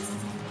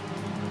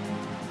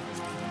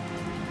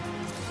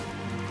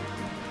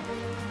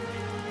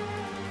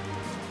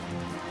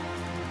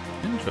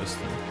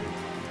 Interesting.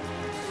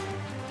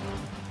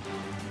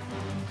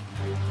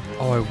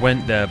 Oh, I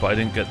went there, but I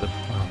didn't get the...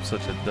 Oh, I'm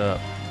such a derp.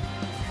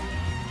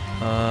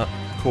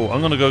 Cool.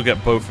 I'm gonna go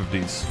get both of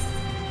these.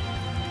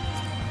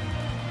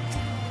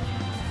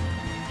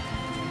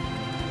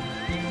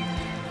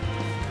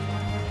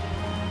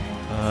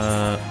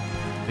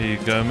 Here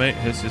you go, mate.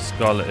 Here's your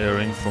scarlet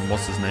earring from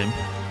what's his name.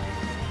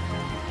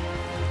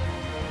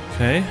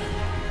 Okay.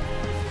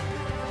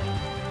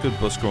 Good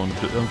Busker.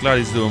 I'm glad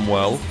he's doing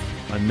well.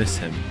 I miss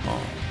him.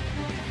 Oh.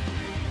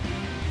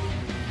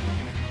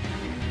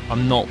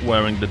 I'm not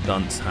wearing the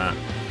dunce hat.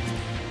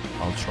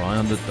 I'll try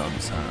on the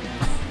dunce hat.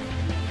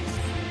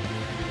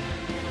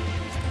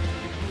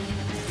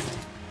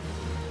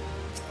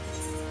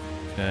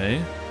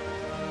 Okay.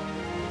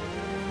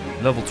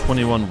 Level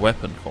 21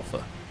 weapon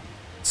coffer.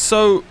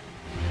 So,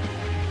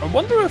 I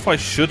wonder if I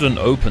shouldn't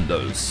open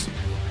those.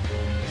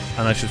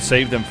 And I should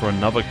save them for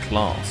another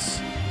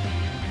class.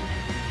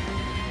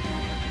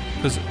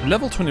 Because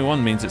level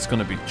 21 means it's going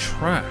to be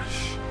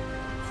trash.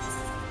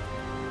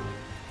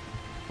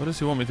 Where does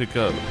he want me to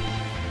go?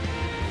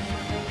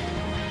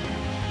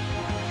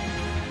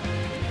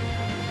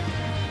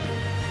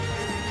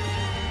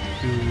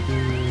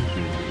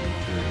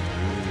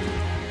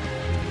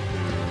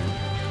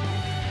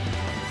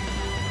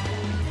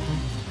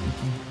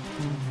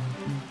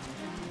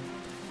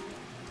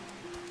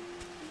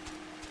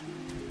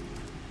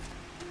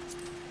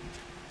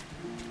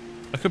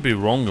 I could be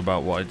wrong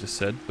about what I just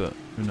said, but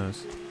who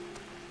knows?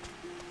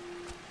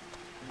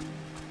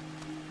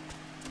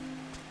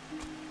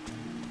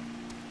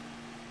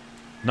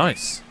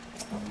 Nice.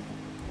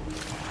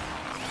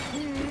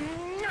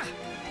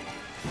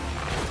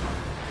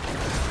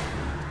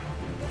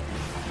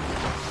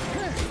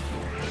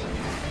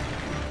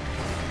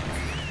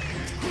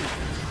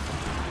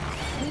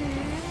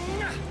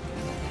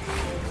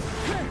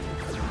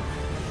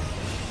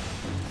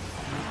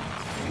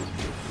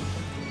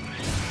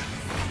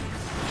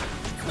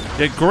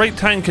 Yeah, great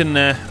tank in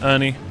there,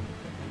 Ernie.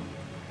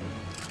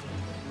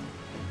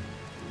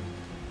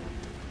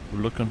 We're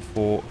looking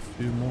for a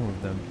few more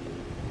of them.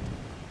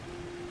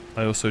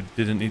 I also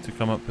didn't need to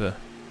come up here,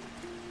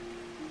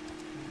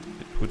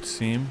 it would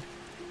seem.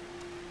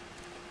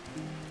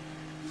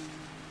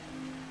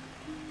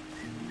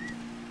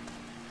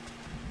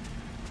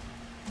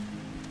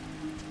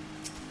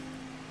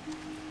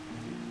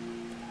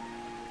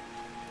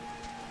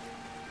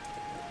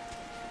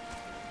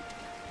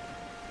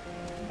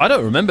 I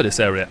don't remember this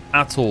area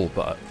at all,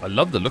 but I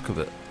love the look of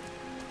it.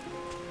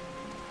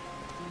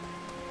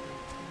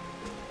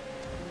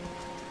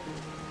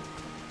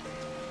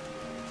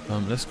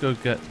 Let's go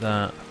get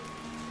that.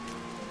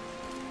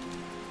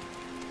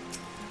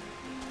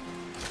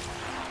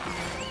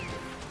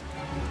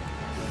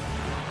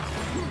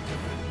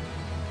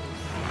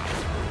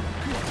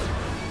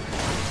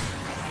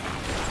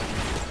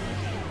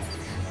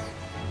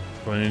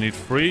 Do I only need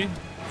 3?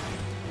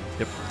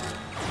 Yep.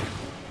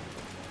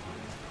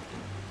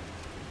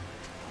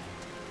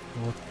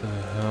 What the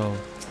hell?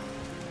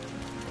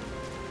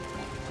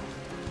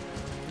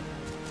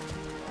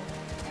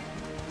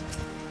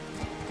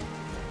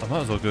 I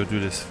might as well go do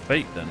this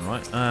fate then,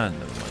 right? Ah,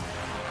 never mind.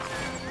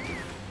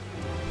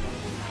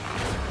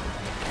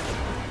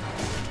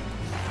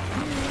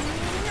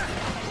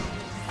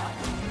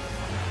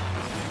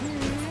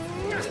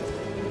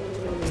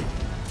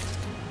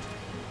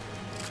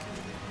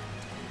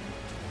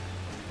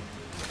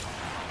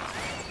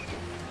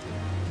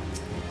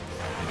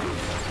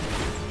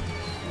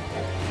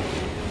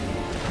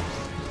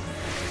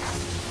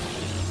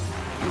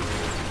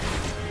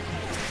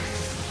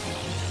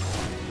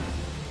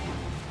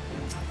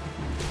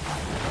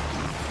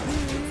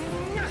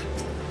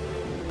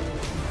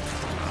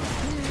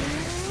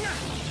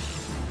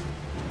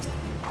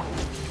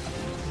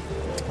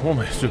 What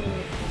am I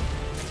doing?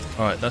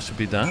 Alright, that should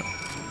be that.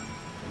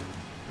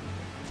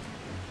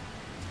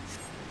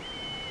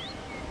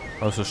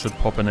 I also should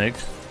pop an egg.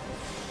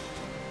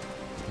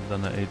 I've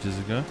done that ages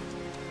ago.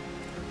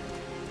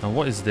 Now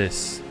what is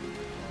this?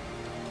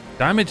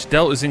 Damage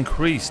dealt is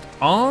increased.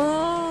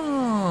 Ah!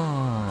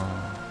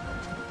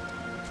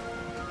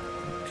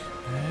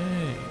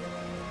 Okay.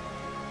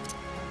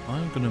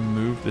 I'm gonna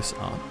move this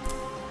up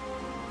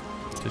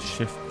to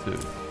shift 2.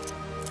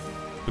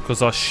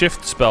 Because our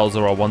shift spells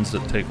are our ones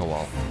that take a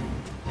while.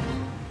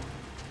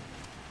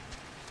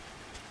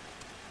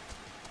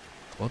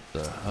 What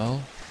the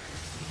hell?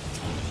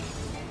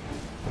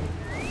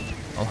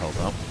 I'll help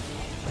out.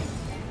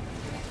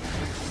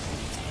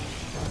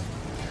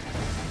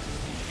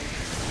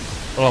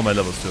 Oh, my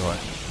level's too high.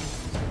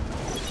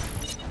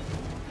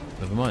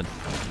 Never mind.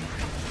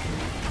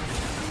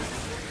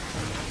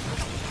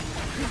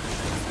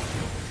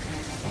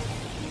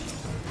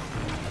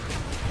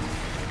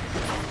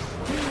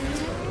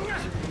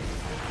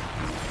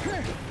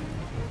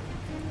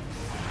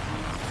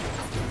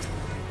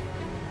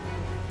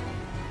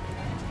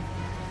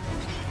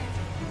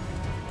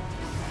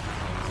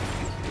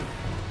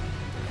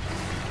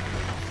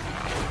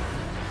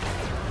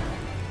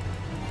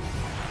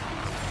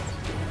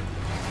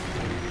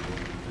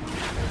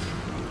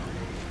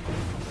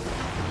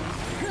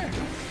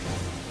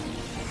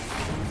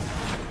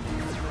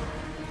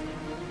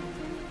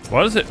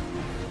 Why does it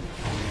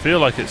feel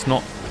like it's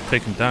not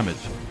taking damage?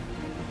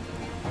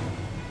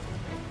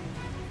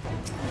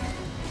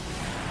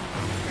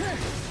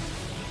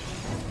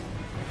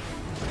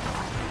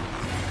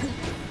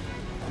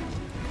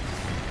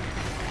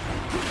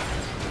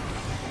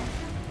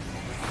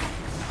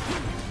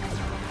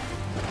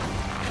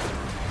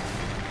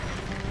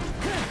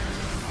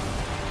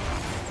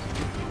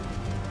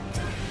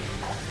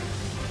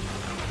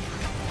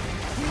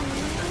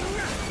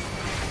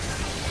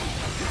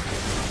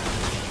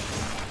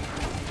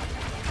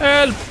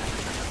 Help!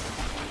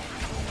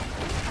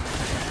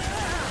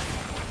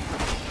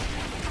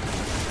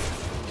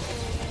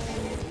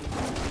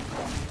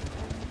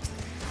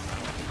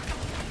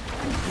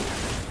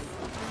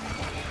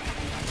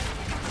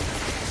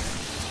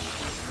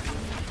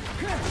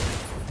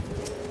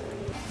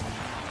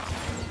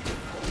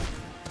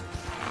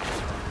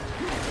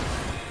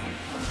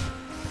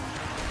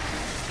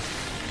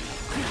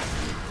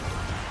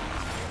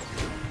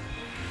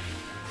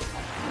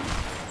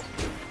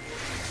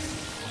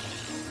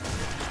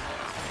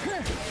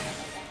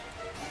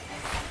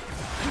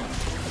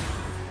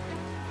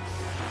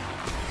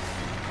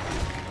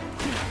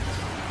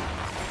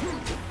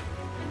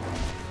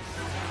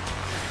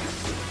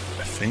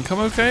 I think I'm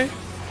okay.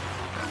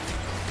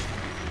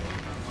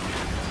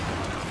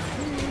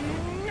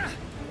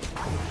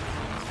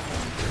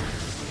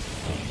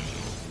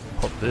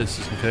 Pop this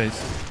just in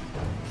case.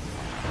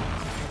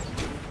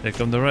 Here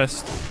come the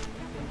rest.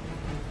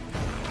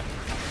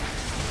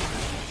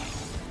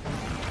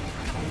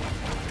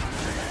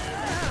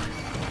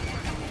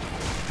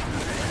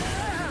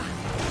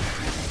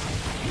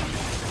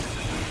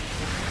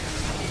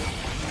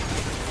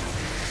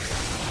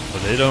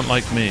 But they don't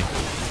like me.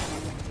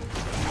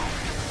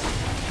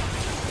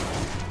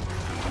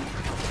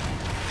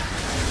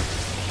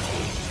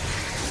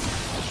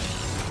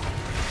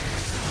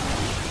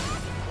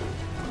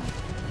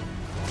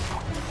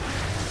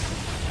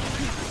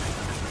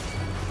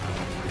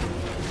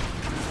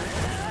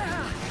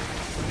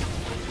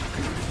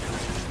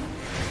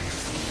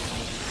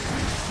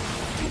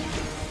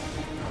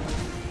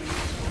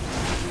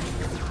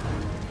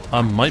 I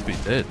might be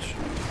dead.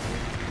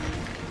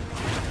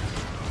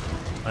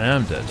 I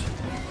am dead.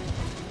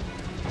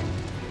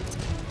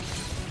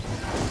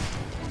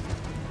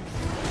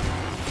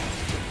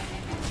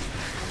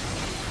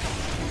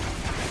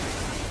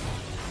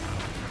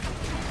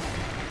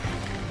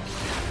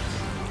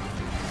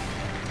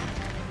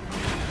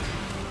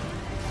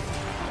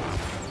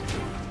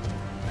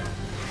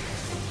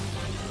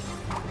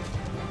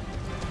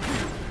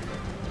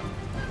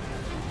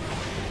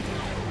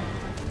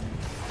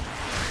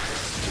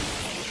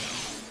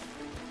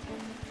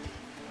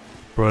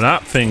 Bro,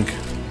 that thing.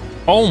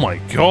 Oh my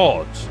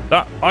god.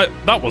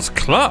 That was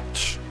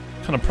clutch.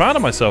 Kind of proud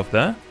of myself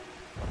there.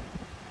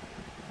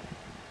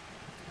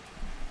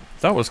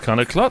 That was kind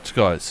of clutch,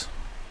 guys.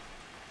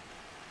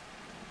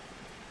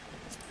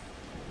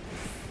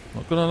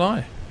 Not gonna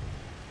lie.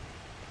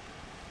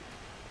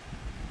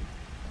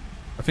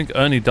 I think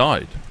Ernie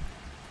died.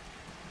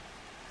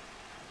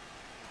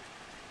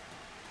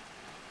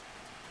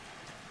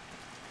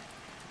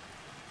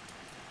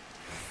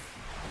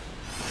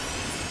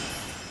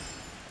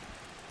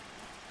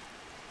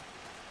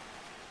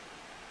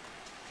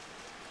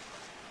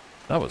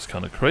 That was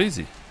kind of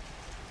crazy.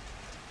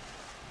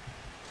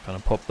 Kind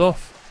of popped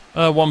off.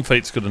 One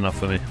fate's good enough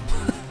for me.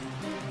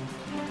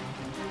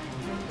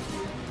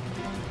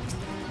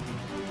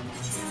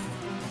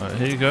 Alright,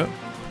 here you go.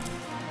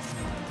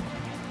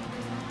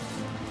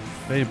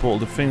 Okay, you brought all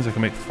the things. I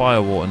can make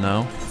fire water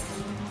now.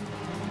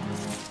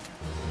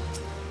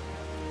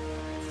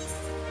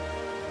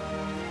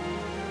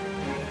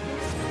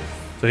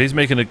 So he's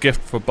making a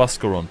gift for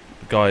Buscaron,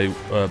 the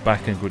guy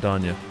back in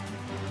Gridania.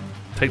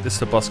 Take this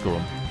to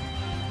Buscaron.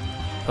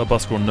 Tell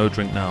Buscaron no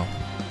drink now.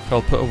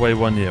 Tell put away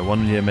 1 year.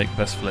 1 year make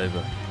best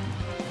flavor.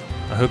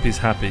 I hope he's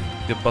happy.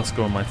 Give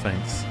Buscaron my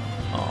thanks.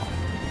 Aww.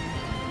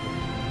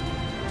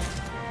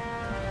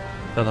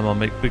 Tell him I'll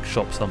make big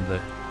shop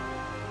someday.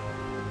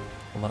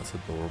 Well, that's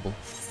adorable.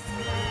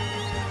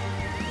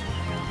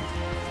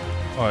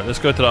 Alright, let's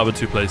go to the other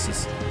two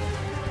places.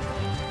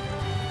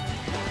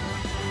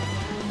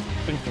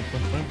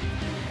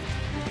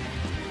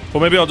 Or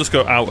maybe I'll just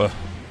go outer.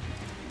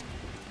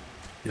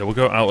 Yeah, we'll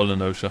go outer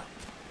Lenosha.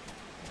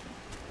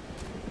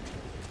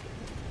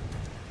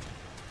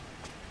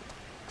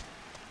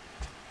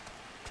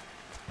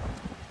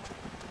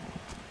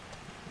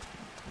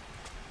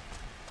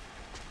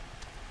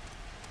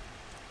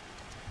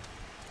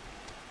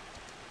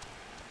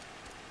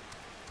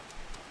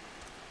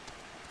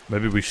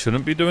 Maybe we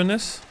shouldn't be doing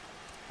this?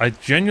 I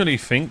genuinely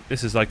think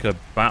this is like a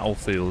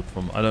battlefield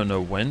from I don't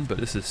know when, but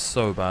this is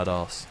so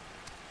badass.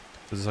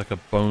 This is like a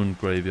bone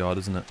graveyard,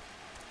 isn't it?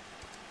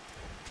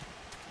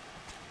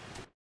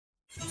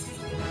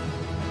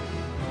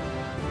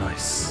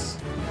 Nice.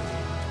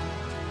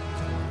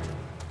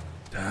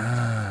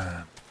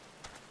 Damn.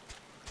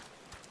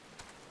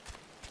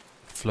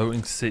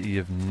 Floating city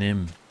of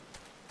Nim.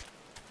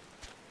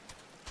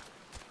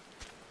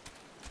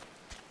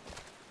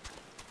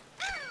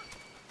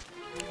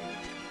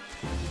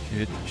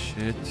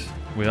 Shit.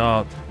 We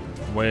are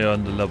way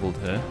under leveled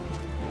here.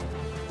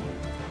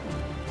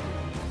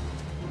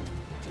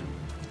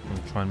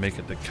 I'll try and make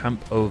it the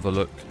camp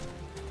overlook.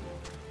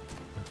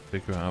 And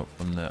figure it out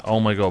from there. Oh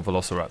my god,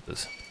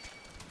 velociraptors.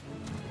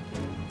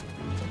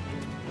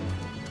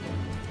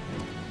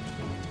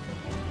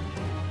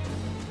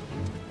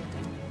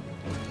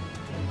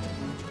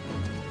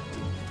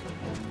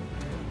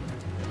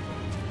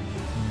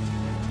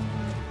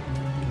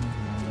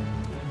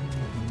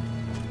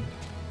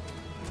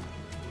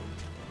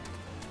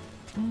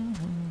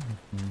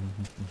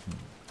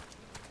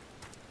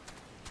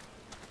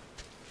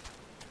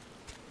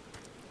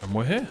 And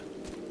we're here.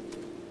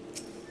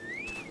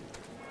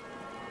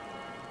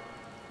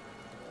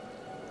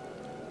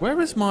 Where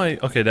is my...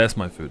 Okay, there's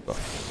my food bar.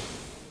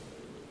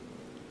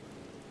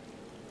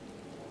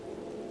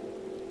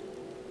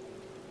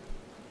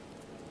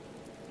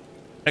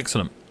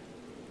 Excellent.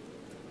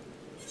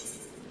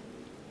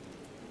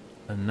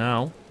 And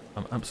now,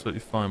 I'm absolutely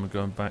fine with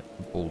going back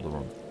to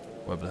Balderon.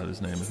 Whatever the hell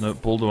his name is. No,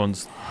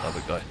 Balderon's the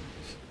other guy.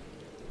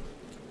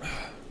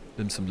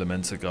 Limsum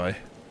Lamenta guy.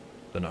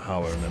 Don't know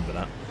how I remember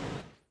that.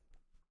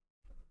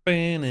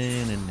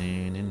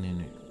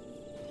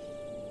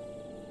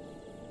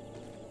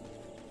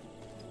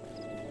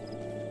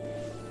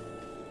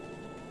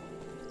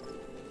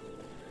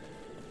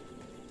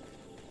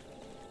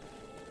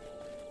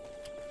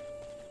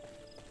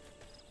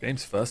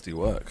 Game's thirsty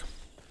work.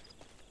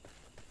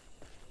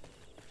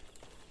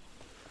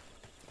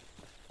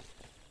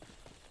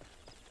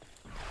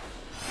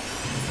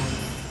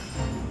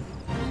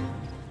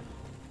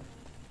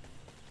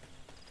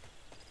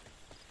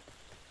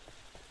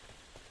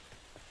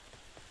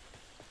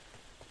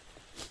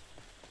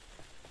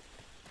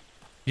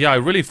 Yeah, I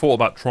really thought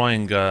about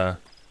trying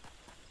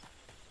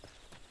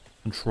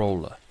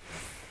controller.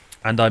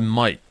 And I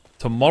might.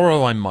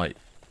 Tomorrow I might.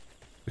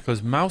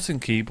 Because mouse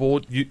and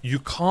keyboard, you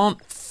can't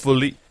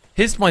fully...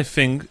 Here's my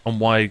thing on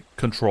why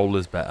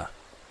controller's better.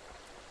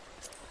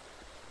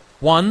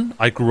 One,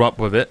 I grew up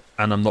with it,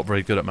 and I'm not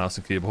very good at mouse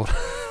and keyboard.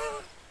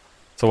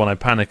 So when I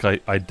panic, I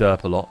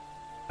derp a lot.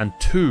 And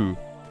two,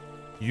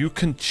 you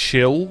can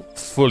chill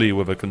fully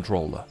with a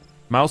controller.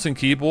 Mouse and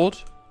keyboard,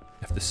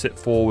 you have to sit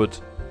forward.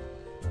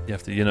 You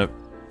have to, you know... Do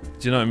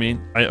you know what I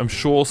mean? I'm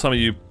sure some of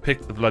you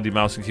pick the bloody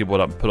mouse and keyboard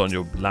up and put it on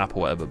your lap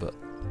or whatever, but...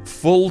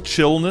 Full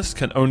chillness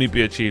can only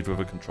be achieved with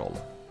a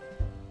controller.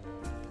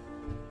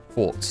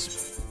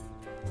 Thoughts?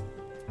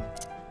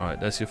 Alright,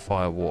 there's your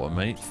fire water,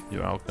 mate.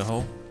 Your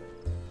alcohol.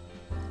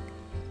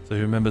 So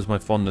who remembers my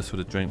fondness for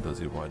the drink? Does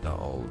he ride that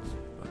old?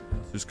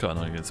 Just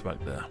cutting onions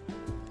back there.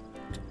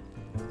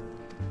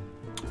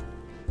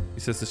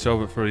 He says to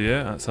shelve it for a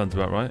year. That sounds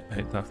about right. I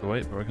hate to have to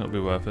wait, but I reckon it'll be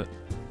worth it.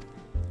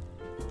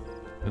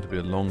 It's going to be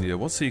a long year.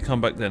 We'll see you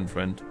come back then,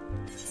 friend.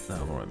 No,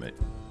 I'm alright, mate.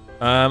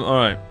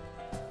 Alright.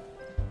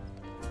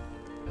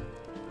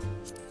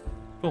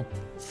 Cool.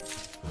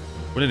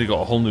 We nearly got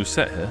a whole new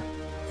set here.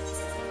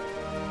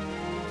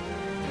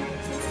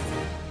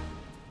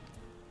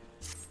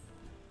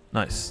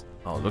 Nice.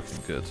 Oh, looking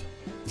good.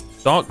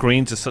 Dark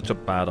greens is such a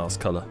badass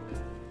color.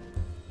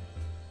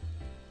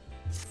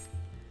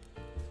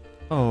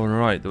 Oh,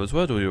 right. There was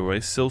word all your way.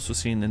 Sylphs were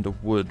seen in the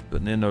wood,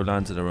 but near no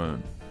lands of their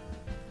own.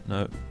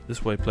 No,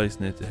 this way place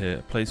near to here.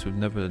 A place we've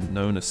never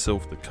known a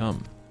sylph to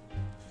come.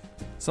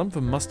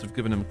 Something must have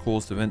given him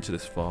cause to venture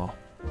this far.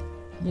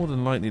 More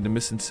than likely the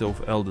missing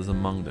sylph elders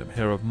among them.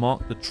 Here I've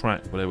marked the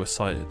track where they were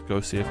sighted.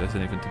 Go see if there's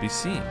anything to be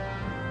seen.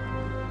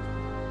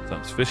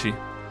 Sounds fishy.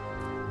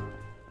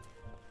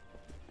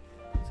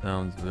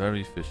 Sounds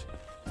very fishy.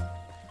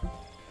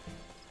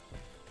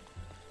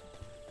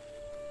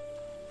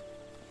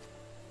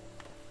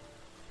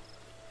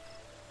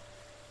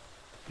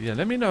 Yeah,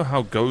 let me know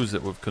how goes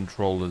it with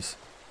controllers.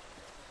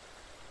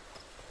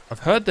 I've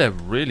heard they're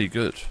really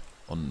good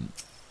on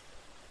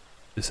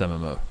this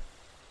MMO.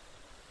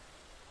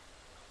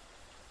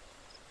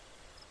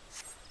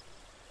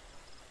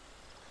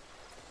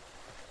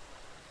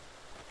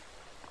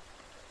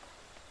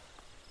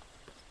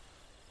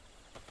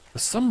 For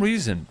some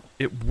reason,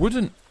 it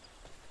wouldn't...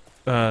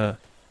 the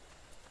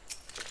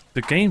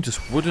game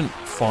just wouldn't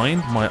find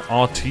my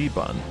RT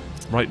button,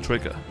 right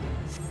trigger.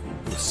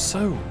 It was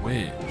so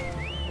weird.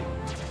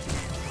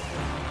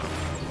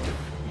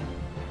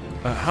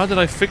 How did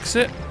I fix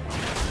it?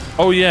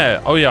 Oh yeah,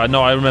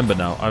 no, I remember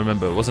now. I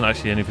remember. It wasn't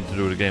actually anything to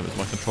do with the game, it was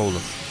my controller.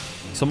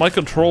 So my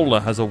controller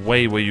has a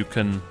way where you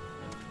can...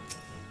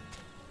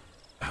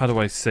 How do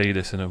I say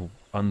this in an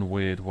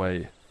unweird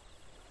way?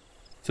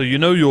 So you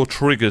know your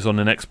triggers on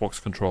an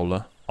Xbox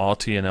controller,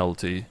 RT and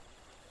LT,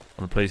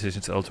 on a PlayStation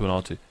it's L2 and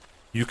R2.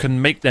 You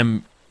can make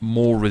them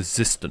more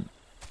resistant.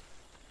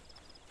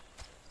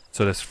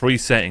 So there's 3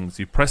 settings.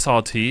 You press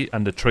RT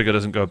and the trigger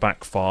doesn't go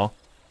back far.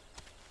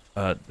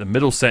 The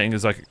middle setting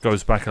is like it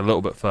goes back a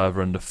little bit further,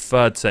 and the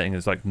third setting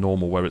is like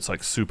normal, where it's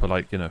like super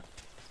like, you know,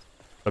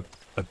 a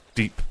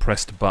deep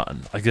pressed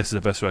button. I guess is the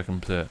best way I can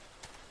put it.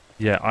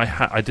 Yeah,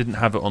 I didn't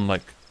have it on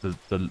like the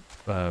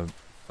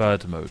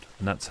third mode,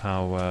 and that's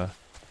how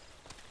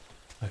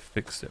I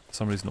fixed it. For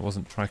some reason it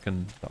wasn't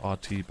tracking the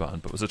RT button,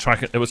 but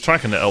it was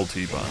tracking the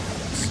LT button.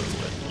 So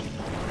weird.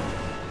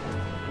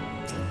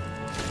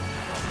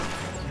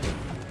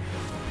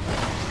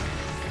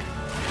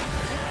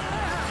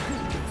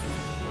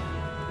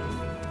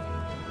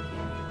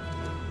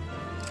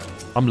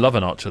 I'm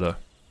loving Archer though.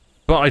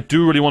 But I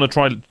do really want to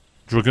try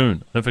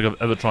Dragoon. I don't think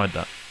I've ever tried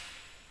that.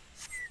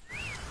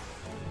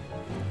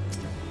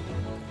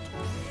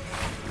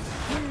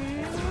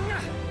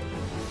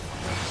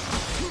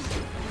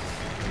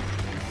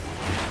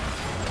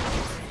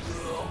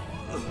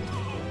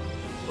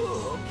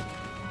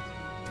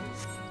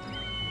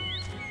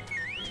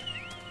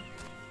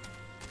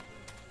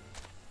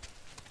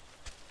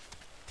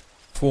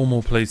 4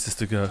 more places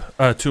to go.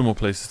 2 more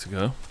places to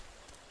go.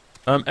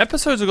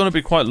 Episodes are going to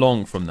be quite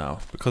long from now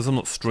because I'm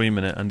not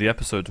streaming it, and the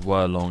episodes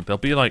were long. They'll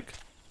be like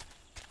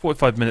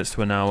 45 minutes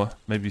to an hour,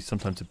 maybe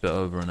sometimes a bit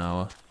over an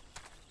hour.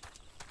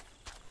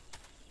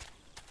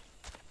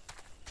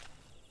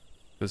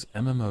 Because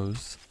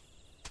MMOs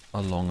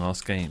are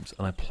long-ass games,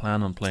 and I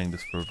plan on playing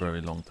this for a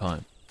very long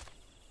time.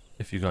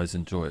 If you guys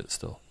enjoy it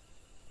still.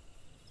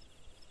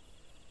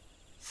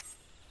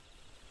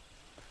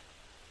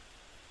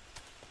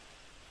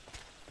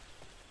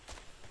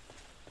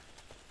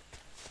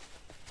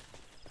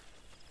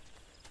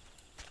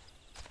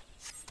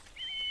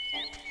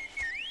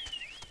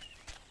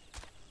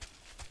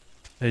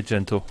 Hey,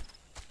 gentle.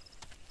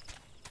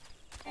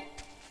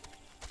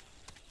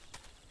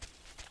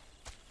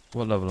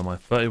 What level am I?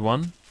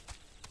 31?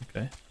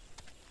 Okay.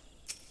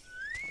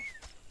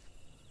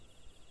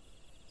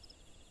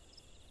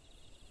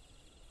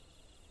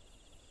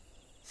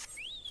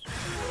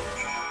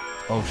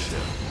 Oh shit.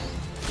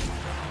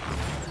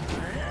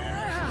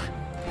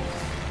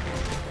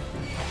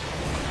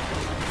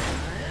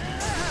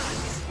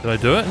 Did I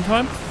do it in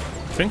time?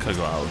 I think I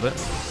got out of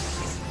it.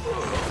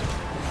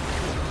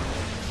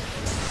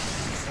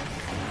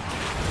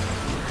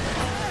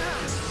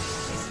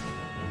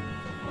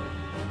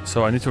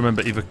 So I need to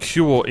remember either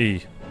Q or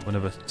E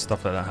whenever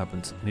stuff like that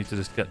happens. I need to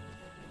just get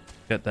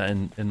that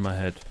in my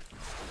head.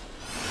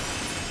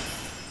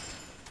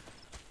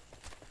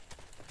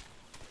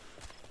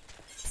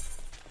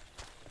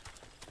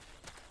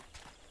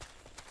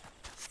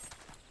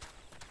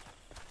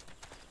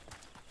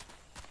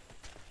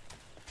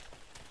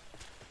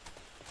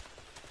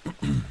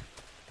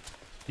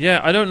 Yeah,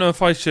 I don't know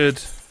if I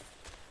should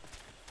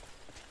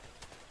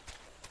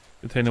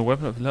contain a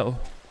weapon of level.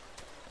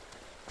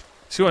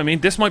 See what I mean?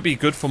 This might be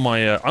good for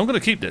my... I'm going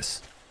to keep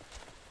this.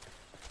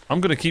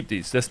 I'm going to keep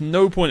these. There's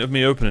no point of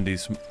me opening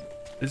these.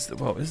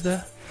 Well, is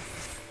there?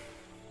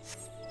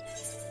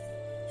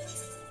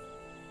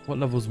 What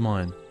level's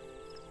mine?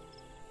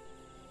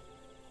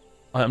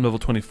 I am level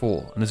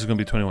 24, and this is going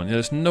to be 21. Yeah,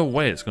 there's no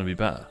way it's going to be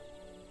better.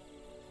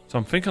 So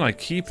I'm thinking I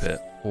keep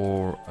it,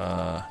 or...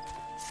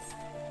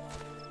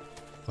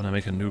 when I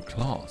make a new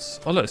class.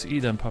 Oh, let's eat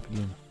them,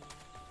 Papillon.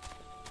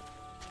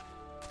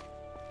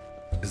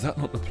 Is that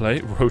not the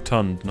play?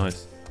 Rotund,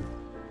 nice.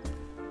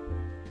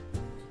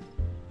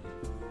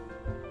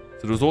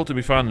 So there was all to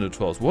be found in the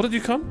 12s. What did you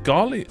come?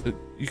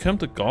 You come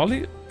to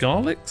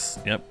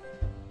Garlics? Yep.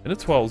 In the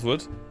 12s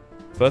wood.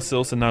 First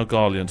Ilse and now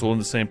Garleans, all in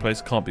the same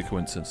place. Can't be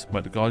coincidence.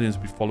 Might the Guardians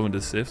be following the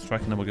Siths,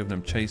 tracking them or giving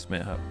them chase,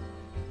 mayhap?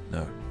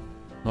 No.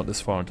 Not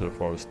this far into the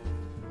forest.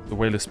 The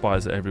Whaler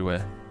spies are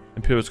everywhere.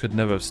 Imperials could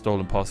never have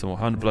stolen past them, or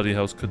how in bloody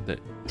hells could they?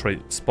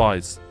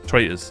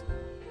 Traitors.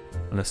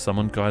 Unless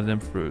someone guided them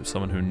through,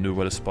 someone who knew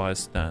where the spies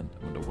stand,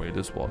 and when the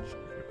Whalers watch,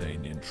 a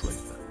Redanian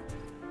traitor.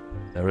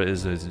 There it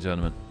is, ladies and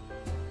gentlemen.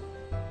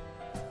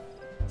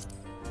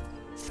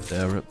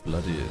 There it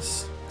bloody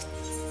is.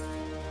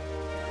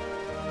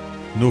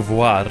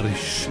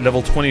 Nouveau-riche.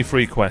 Level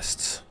 23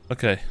 quests.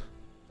 Okay.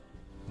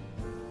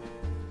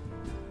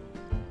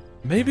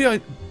 Maybe I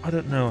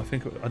don't know.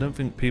 I don't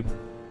think people...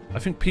 I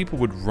think people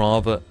would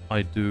rather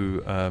I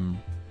do, I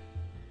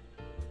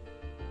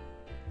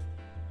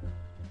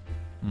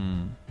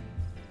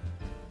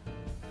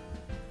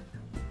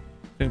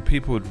think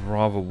people would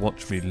rather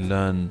watch me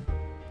learn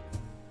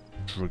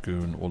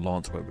Dragoon or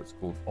Lance, whatever it's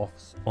called,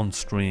 on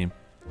stream.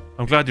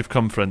 I'm glad you've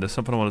come, friend. There's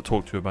something I want to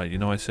talk to you about. You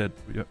know, I said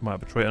you might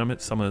have a trait on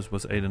it. Summers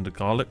was aiding the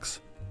Garlics.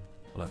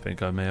 Well, I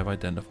think I may have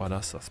identified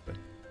our suspect.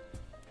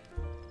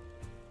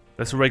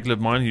 There's a regular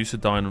of mine who used to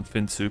dine on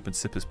thin soup and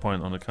sip his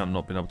pint on account of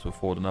not being able to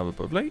afford another,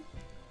 but of late,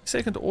 he's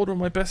taken to order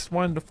my best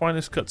wine and the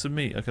finest cuts of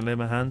meat I can lay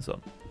my hands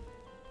on.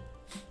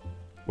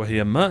 Were he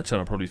a merchant,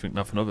 I'd probably think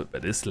nothing of it,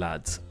 but this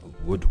lad's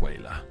a wood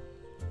whaler.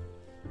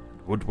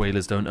 Wood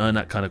whalers don't earn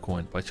that kind of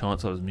coin. By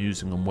chance, I was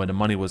musing on where the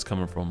money was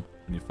coming from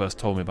when you first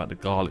told me about the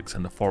Garlics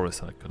and the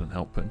forest, and I couldn't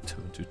help putting two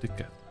and two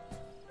together.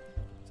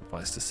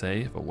 Suffice to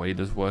say, if a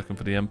whaler's working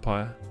for the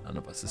Empire, none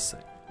of us is safe.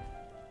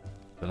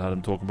 The lad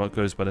I'm talking about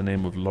goes by the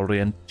name of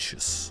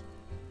Laurentius.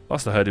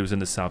 Last I heard he was in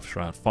the South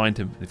Shroud. Find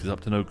him, and if he's up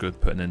to no good,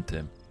 put an end to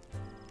him.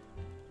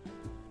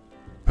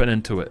 Put an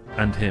end to it,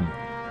 and him,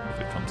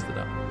 if it comes to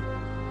that.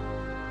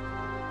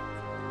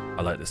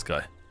 I like this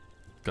guy.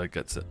 This guy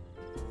gets it.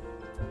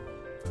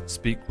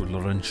 Speak with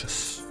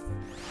Laurentius.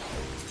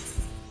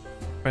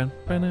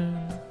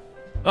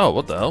 Oh,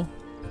 what the hell?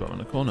 Got him in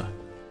the corner.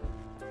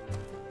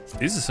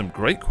 These are some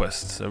great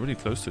quests. They're really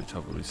close to each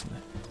other recently.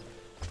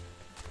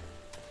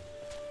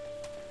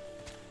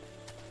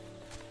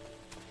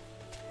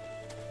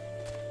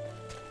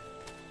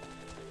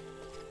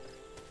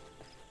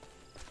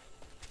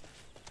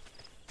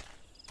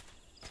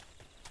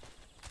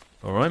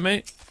 Alright,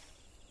 mate.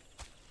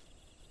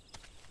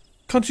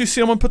 Can't you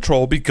see I'm on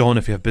patrol? Be gone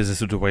if you have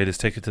business with the waiters.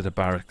 Take it to the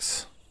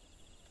barracks.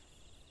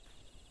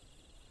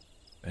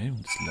 Okay,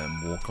 we'll just let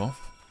him walk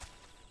off.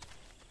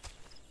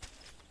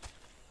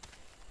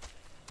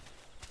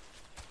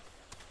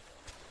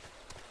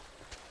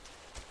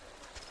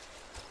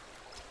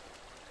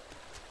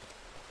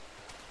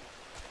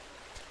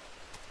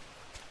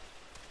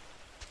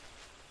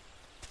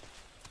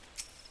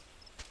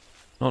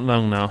 Not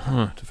long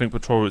now. To think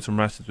patrol routes and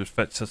rations would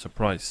fetch such a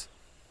price.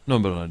 No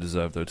more than I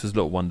deserve, though. 'Tis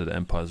little wonder that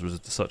empires risen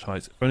to such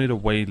heights. If only the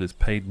whalers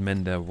paid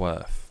men their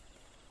worth.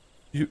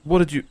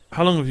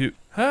 How long have you...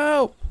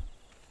 Help!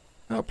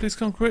 Help, please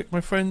come quick, my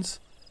friends.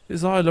 It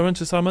is I,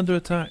 Laurentius. I'm under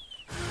attack.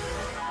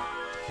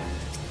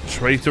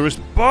 Traitorous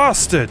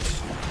bastard!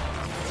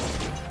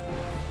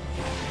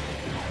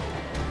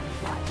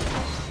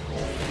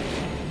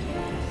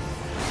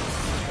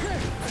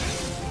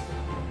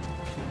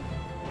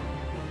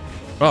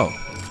 Oh.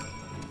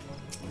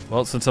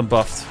 Well, since I'm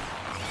buffed.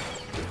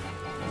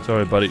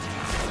 Sorry, buddy.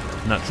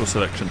 Natural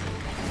selection.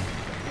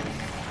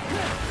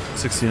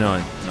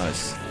 69.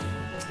 Nice.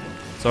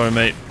 Sorry,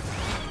 mate.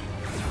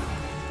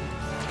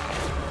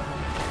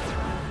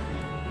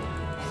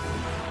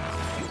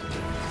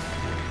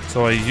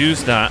 So I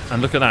use that,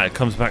 and look at that. It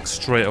comes back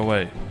straight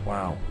away.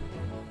 Wow.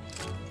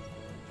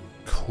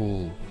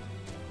 Cool.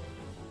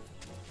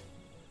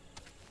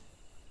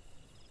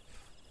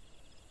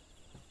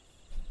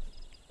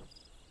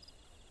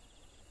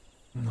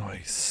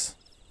 Nice.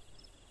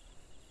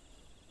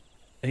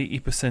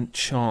 80%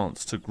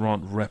 chance to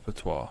grant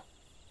repertoire.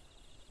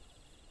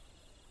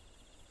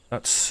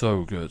 That's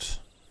so good.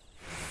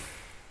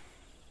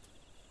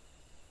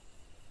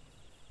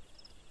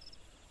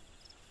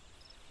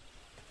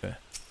 Okay.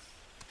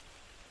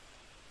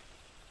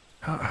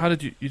 How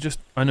did you just...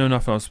 I know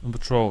nothing. I was on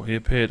patrol. He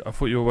appeared. I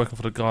thought you were working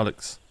for the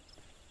Garlics.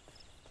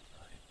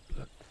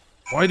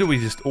 Why do we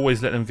just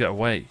always let them get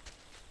away?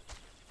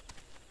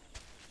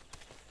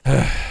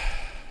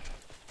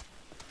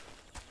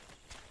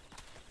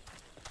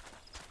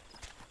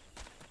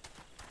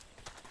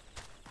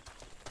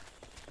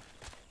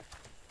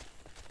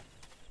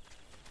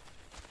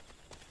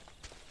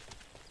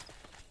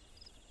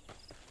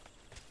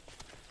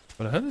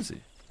 Where the hell is he?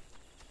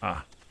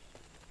 Ah.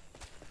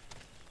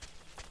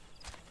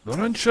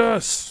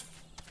 Laurentius!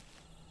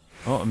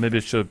 Oh, maybe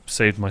I should have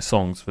saved my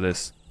songs for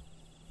this.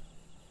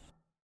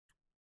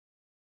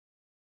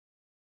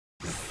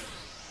 How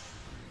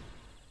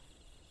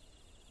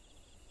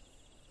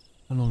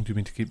long do you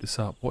mean to keep this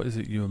up? What is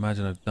it you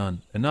imagine I've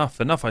done?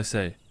 Enough, enough, I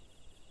say.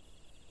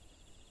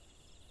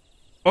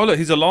 Oh look,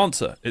 he's a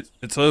lancer.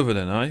 It's over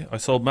then, eh? I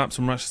sold maps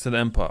and rations to the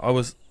Empire. I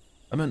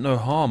meant no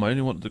harm. I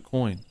only wanted the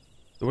coin.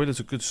 The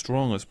whalers are good,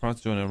 strong, I was proud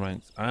to join their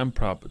ranks. I am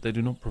proud, but they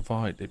do not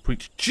provide. They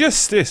preach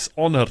justice,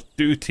 honour,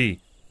 duty.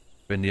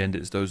 But in the end,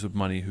 it's those with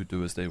money who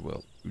do as they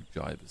will, who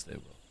jibe as they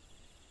will.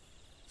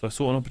 So I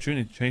saw an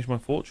opportunity to change my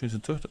fortunes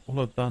and took it. All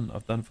I've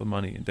done for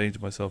money,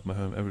 endangered myself, my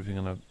home, everything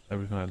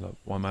I love.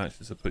 Why my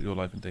actions have put your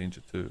life in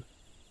danger too.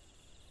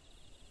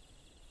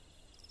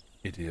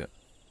 Idiot.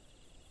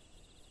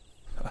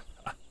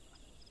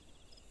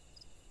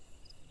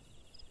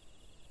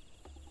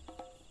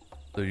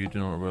 Though you do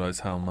not realise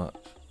how much.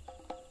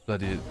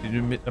 Bloody, did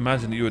you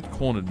imagine that you had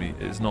cornered me?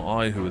 It is not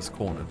I who has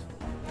cornered.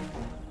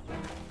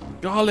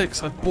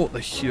 Garlics, I bought the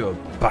here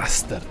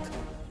bastard.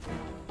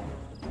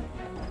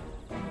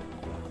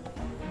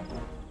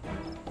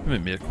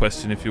 Permit me a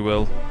question, if you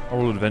will. Are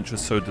all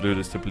adventurers so deluded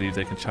as to believe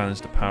they can challenge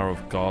the power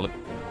of garlic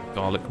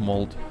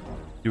mold?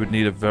 You would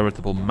need a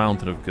veritable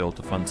mountain of gold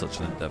to fund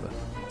such an endeavour.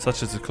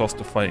 Such is the cost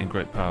of fighting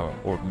great power,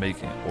 or of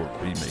making it, or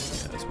of remaking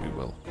it, as we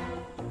will.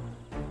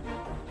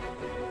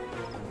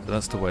 So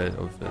that's the way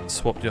of it.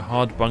 Swapped your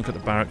hard bunk at the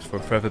barracks for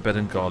a forever bed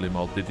in garlic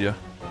mold, did you?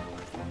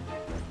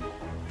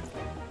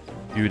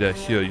 You there,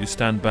 here, you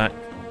stand back.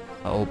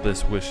 That old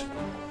bliss wish.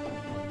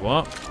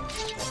 What?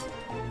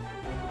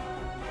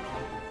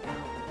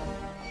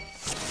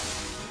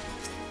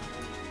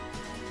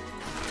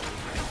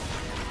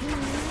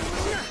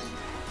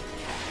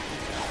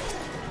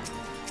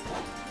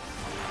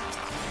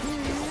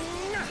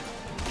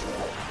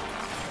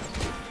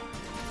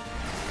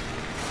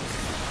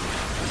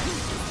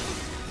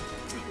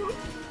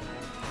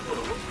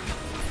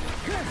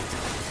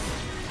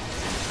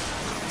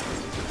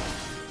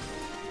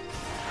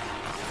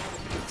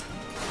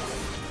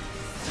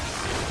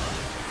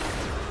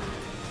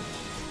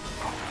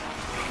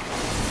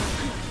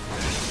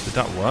 Did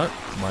that work?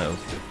 Might have.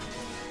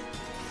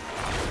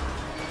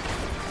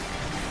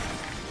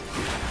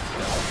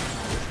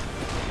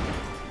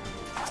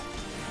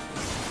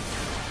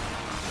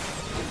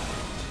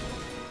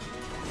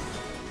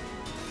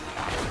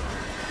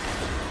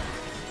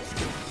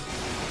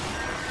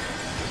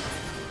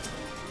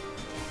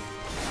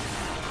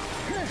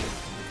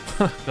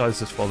 Guys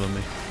just following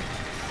me.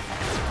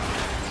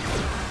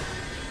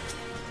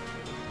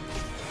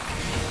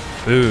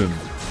 Boom.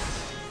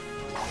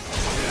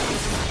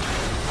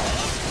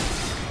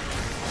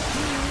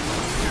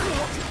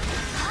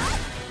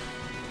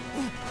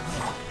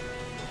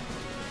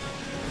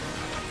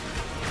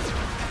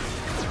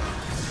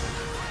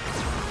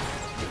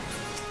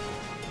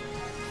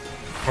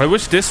 I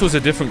wish this was a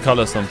different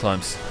color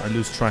sometimes. I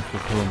lose track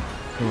of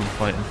who I'm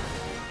fighting.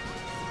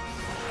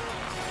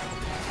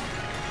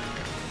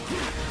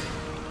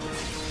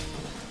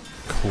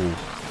 Cool.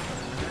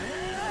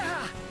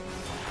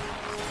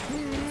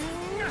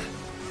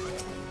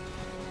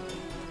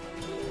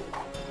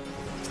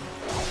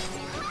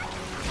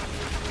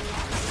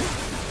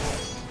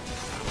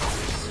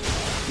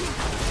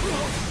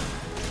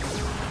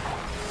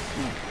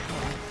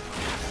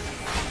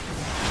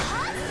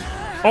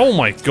 Oh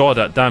my god,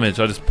 that damage.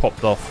 I just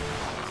popped off.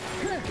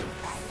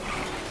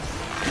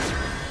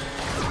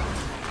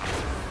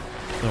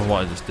 I don't know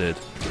what I just did.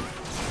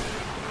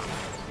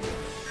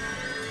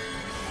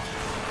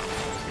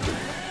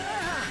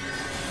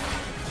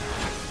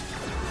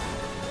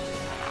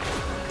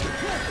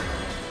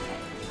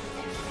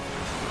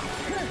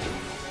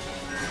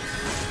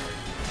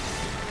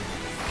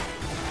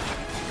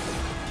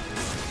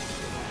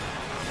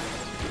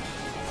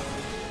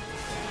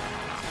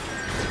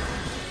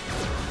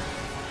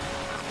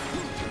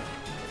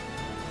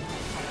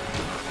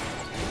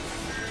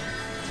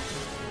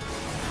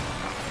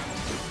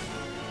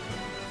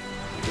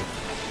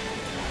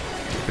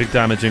 Big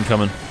damage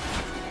incoming.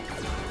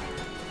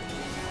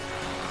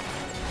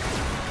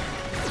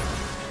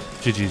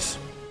 GG's.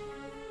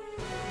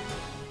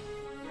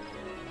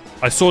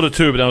 I saw the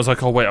 2, but then I was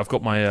like, oh wait, I've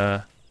got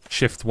my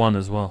shift 1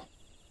 as well.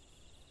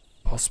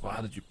 Possible,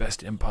 how did you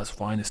best the Empire's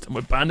finest? And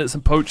with bandits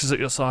and poachers at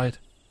your side.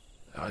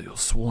 They are your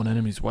sworn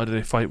enemies. Why do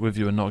they fight with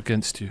you and not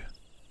against you?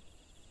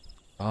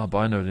 Ah, but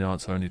I know the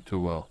answer only too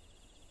well.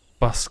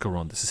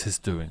 Buscaron, this is his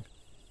doing.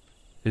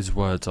 His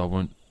words I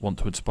won't want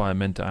to inspire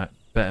men to act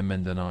better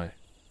men than I.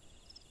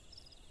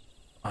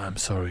 I am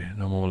sorry.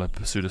 No more will I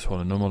pursue this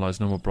one. No more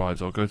lies, no more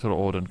bribes. I'll go to the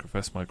order and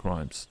confess my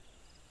crimes.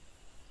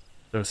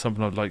 There is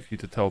something I'd like you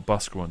to tell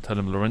Buscaron. Tell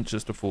him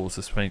Laurentius the Fool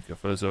is thank you,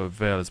 for as though a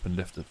veil has been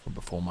lifted from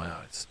before my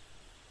eyes.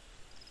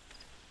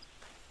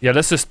 Yeah,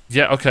 let's just...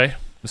 Yeah, okay.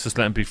 Let's just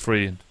let him be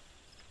free. And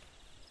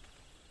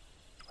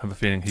I have a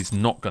feeling he's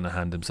not going to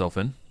hand himself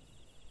in.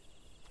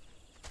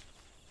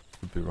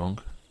 Could be wrong.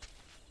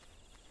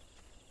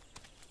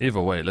 Either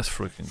way, let's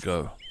freaking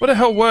go. Where the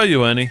hell were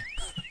you, Ernie?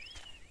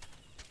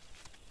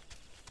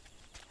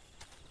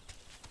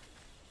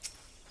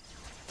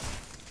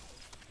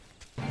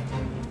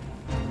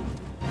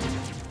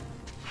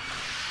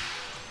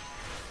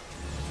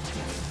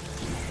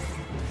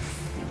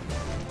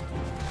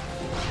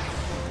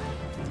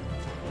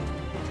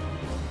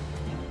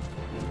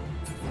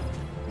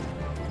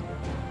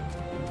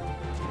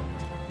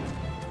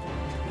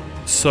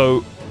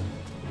 So,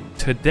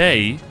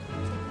 today,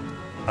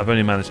 I've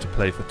only managed to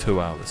play for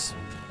 2 hours.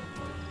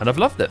 And I've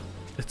loved it.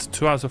 It's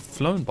 2 hours have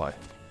flown by.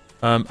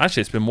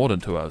 Actually, it's been more than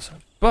 2 hours.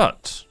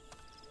 But,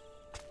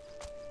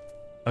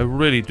 I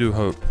really do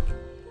hope...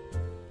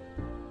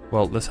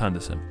 Well, let's hand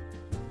this in.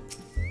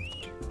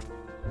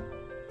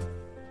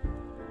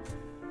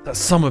 That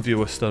some of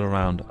you are still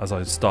around as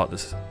I start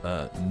this,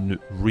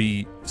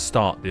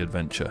 restart the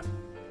adventure.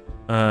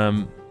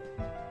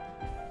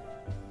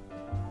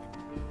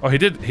 Oh, he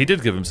did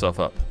give himself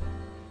up.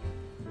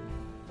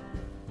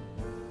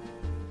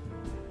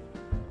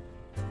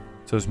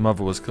 So his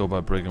mother was killed by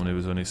Brigham when he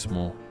was only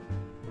small.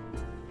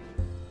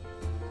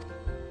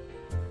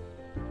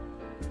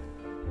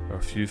 There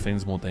are few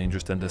things more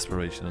dangerous than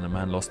desperation, and a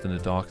man lost in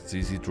the dark is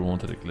easily drawn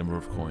to the glimmer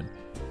of coin.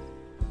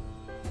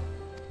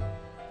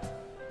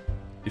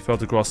 He failed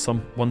to grasp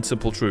one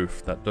simple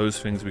truth, that those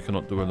things we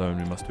cannot do alone,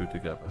 we must do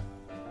together.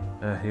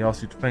 He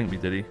asked you to thank me,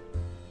 did he?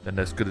 Then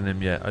there's good in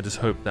him yet. I just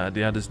hope that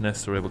the Adder's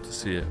Nest are able to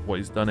see it. What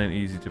he's done ain't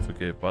easy to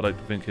forgive, but I'd like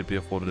to think he'd be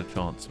afforded a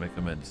chance to make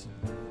amends.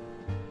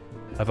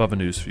 I have other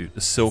news for you.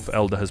 The Sylph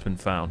Elder has been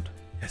found.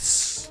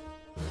 Yes.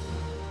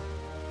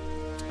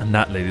 And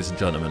that, ladies and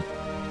gentlemen,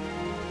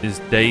 is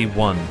day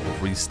 1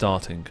 of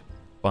restarting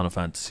Final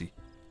Fantasy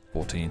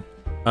 14.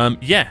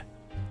 Yeah,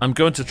 I'm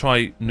going to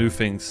try new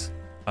things.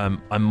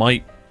 I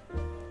might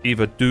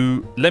either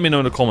do... Let me know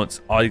in the comments.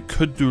 I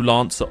could do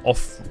Lancer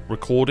off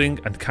recording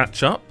and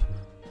catch up.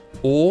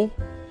 Or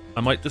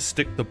I might just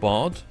stick to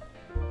Bard.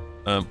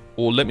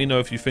 Or let me know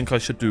if you think I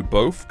should do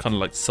both, kind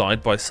of like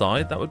side by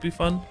side. That would be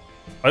fun.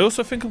 I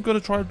also think I'm going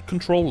to try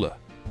Controller.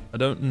 I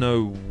don't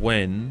know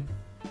when.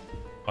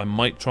 I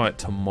might try it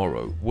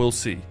tomorrow. We'll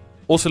see.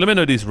 Also, let me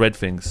know these red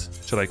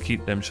things. Should I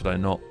keep them? Should I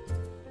not?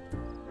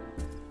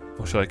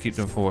 Or should I keep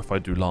them for if I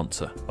do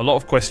Lancer? A lot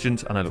of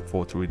questions, and I look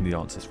forward to reading the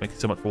answers. Thank you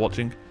so much for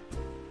watching.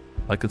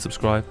 Like and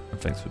subscribe, and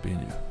thanks for being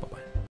you. Bye.